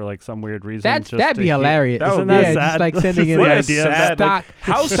online for like some weird reason? That'd just be to hilarious. That would Isn't be that yeah, sad? just like sending in the What a like, idea of sad, stock,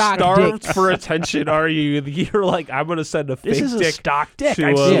 how stock starved dicks. for attention are you? You're like, I'm gonna send a fake This is a dick stock dick. to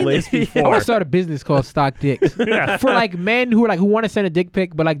I've a seen lady. this I before. want to start a business called Stock Dicks Yeah. for like men who want to send a dick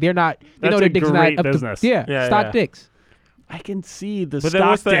pic, but like they're not. They know That's their a dick's great not up business. to. Yeah, Yeah, Stock yeah. Dicks. I can see the But then stock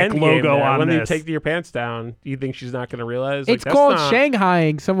what's the dick end game logo there? on When you this. take your pants down, you think she's not gonna realize? It's that's called not-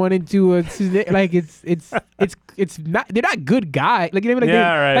 Shanghaiing someone into a like it's not. They're not good guys. Like you know what I mean?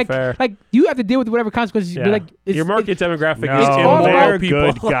 Yeah, right, Like fair. like you have to deal with whatever consequences. Yeah. But like it's, Your market demographic no, is all immoral they're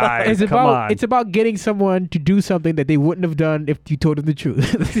people. good guys. It's Come about on. it's about getting someone to do something that they wouldn't have done if you told them the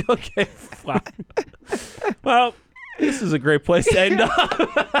truth. Okay. Wow. Well, this is a great place to end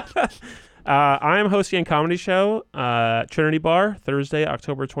up. I am hosting a comedy show, Trinity Bar, Thursday,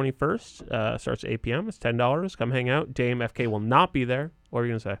 October 21st. Starts at 8 p.m. It's $10. Come hang out. Dame FK will not be there. What are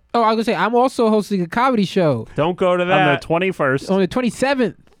you going to say? Oh, I was gonna say I'm also hosting a comedy show Don't go to on that. the 21st. on the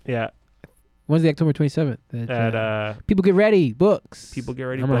 27th. Yeah. Wednesday, October 27th. At People get ready. Books. People Get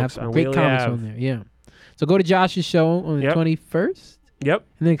Ready I'm gonna Books have some on great Whaley comics Ave. on there. Yeah. So go to Josh's show on the Yep. 21st, Yep.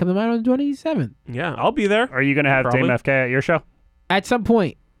 and then come to mine on the 27th. Yeah, I'll be there. Are you going to have Probably. Dame FK at your show? At some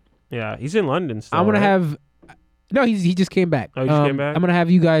point, Yeah, he's in London still. I'm gonna right? have. No, he just came back. Oh, he just came back? I'm gonna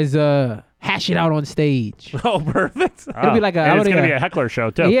have you guys hash it out on stage. Oh, perfect. It'll be like a- and I it's wanna going to go- be a heckler show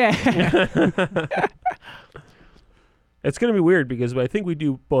too. Yeah. It's gonna be weird because I think we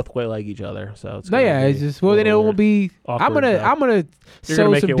do both quite like each other. So it's No, gonna yeah. be It's just a well, then it little won't weird. be. I'm Awkward, gonna You're sow gonna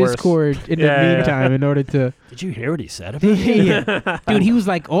make some it worse. discord in Yeah, the yeah. meantime in order to. Did you hear what he said? Yeah. Dude, he was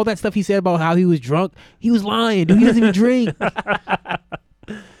like all that stuff he said about how he was drunk. He was lying. Dude, he doesn't even drink.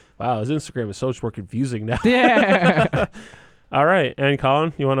 Wow, his Instagram is so much more confusing now. Yeah. All right, and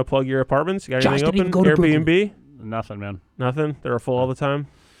Colin, you want to plug your apartments? You got Josh anything didn't open? even go to Airbnb? Nothing, man. Nothing. They're full all the time.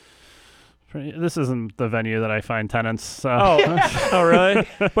 This isn't the venue that I find tenants. So. Oh, really?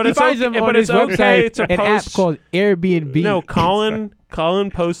 But He it's finds okay, them on but his it's okay website, to an app post. called Airbnb. No,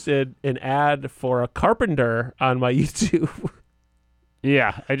 Colin posted an ad for a carpenter on my YouTube.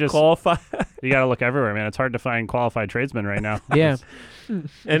 Yeah, I just Qualify. you got to look everywhere, man. It's hard to find qualified tradesmen right now. Yeah.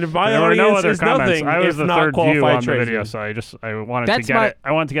 And my There were audience no other is comments. nothing I was if the not third view qualified on the video, tradesmen. so I wanted That's to get my- it.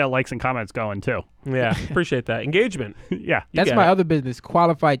 I wanted to get likes and comments going too. Yeah, appreciate that engagement. Yeah, You That's get my it. other business,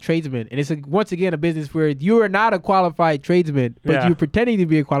 qualified tradesman. And it's once again a business where you are not a qualified tradesman, but Yeah. you're pretending to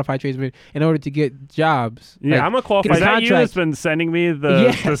be a qualified tradesman in order to get jobs. Yeah, I'm a is qualified. that you contract. that's been sending me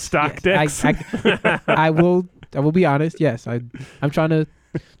the Yes, stock yes. dicks? I will be honest. Yes, I'm trying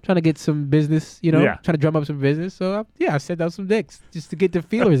to get some business. You know, Yeah. trying to drum up some business. So I sent out some dicks just to get the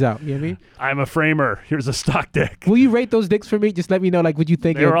feelers out. You know what I mean? I'm a framer. Here's a stock dick. Will you rate those dicks for me? Just let me know like what you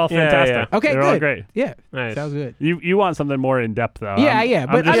think. They were all Yeah, fantastic. yeah. Okay, They're all good. great. Yeah, Nice. sounds good. You want something more in depth though? Yeah, I'm- yeah,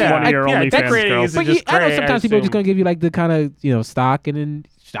 but I'm just I- one of your yeah, OnlyFans decorating girls. is But just I know great, sometimes I people are just assume. gonna give you like the kind of stock and then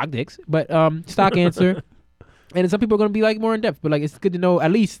stock dicks, but stock answer. And then some people are gonna be like more in depth, but like it's good to know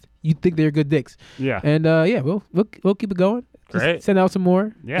at least you think they're good dicks. Yeah, And yeah, we'll keep it going. Just Great. send out some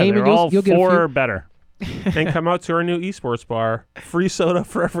more. yeah, Eamon, they're all you'll get a four few. or better. And come out to our new esports bar. Free soda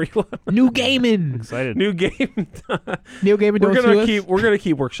for everyone. New gaming. Excited. New game. Neil Gaiman we're don't gonna sue us. we're gonna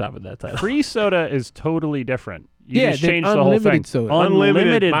keep workshopping that title. Free soda is totally different. You Yeah, just than changed the whole unlimited thing. soda.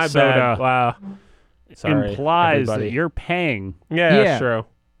 Unlimited my soda bad. Wow. Sorry, implies everybody. that you're paying. Yeah, Yeah. that's true.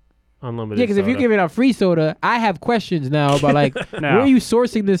 unlimited. Yeah, because if you're soda. giving out free soda, I have questions now about like No. where are you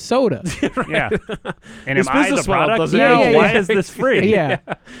sourcing this soda? Yeah. And This am I the business model product doesn't now? make Why sense. is this free? yeah.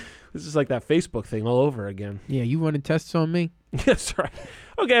 This is like that Facebook thing all over again. Yeah, you running tests on me? That's right.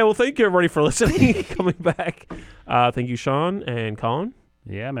 Okay, well, thank you everybody for listening. Coming back. Thank you, Sean and Colin.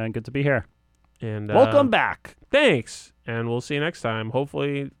 Yeah, man. Good to be here. And Welcome back. Thanks, and we'll see you next time.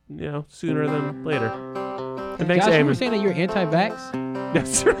 Hopefully, sooner than later. And thanks, Josh, you were Eamon. saying that you're anti-vax?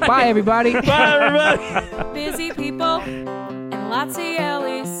 That's right. Bye, everybody. Bye, everybody. Busy people and lots of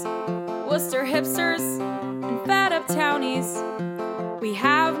yellies, Worcester hipsters and fat up townies. We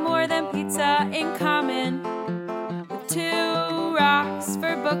have more than pizza in common, with 2 rocks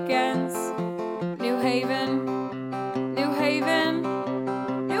for bookends. New Haven, New Haven,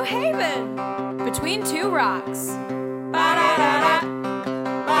 New Haven, between 2 rocks. Ba-da-da-da,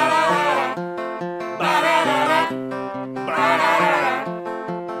 ba-da-da-da, ba-da-da-da, ba-da-da-da,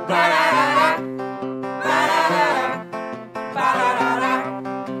 ba-da-da-da, ba-da-da-da,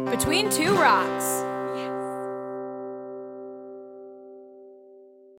 ba-da-da-da. Between 2 rocks.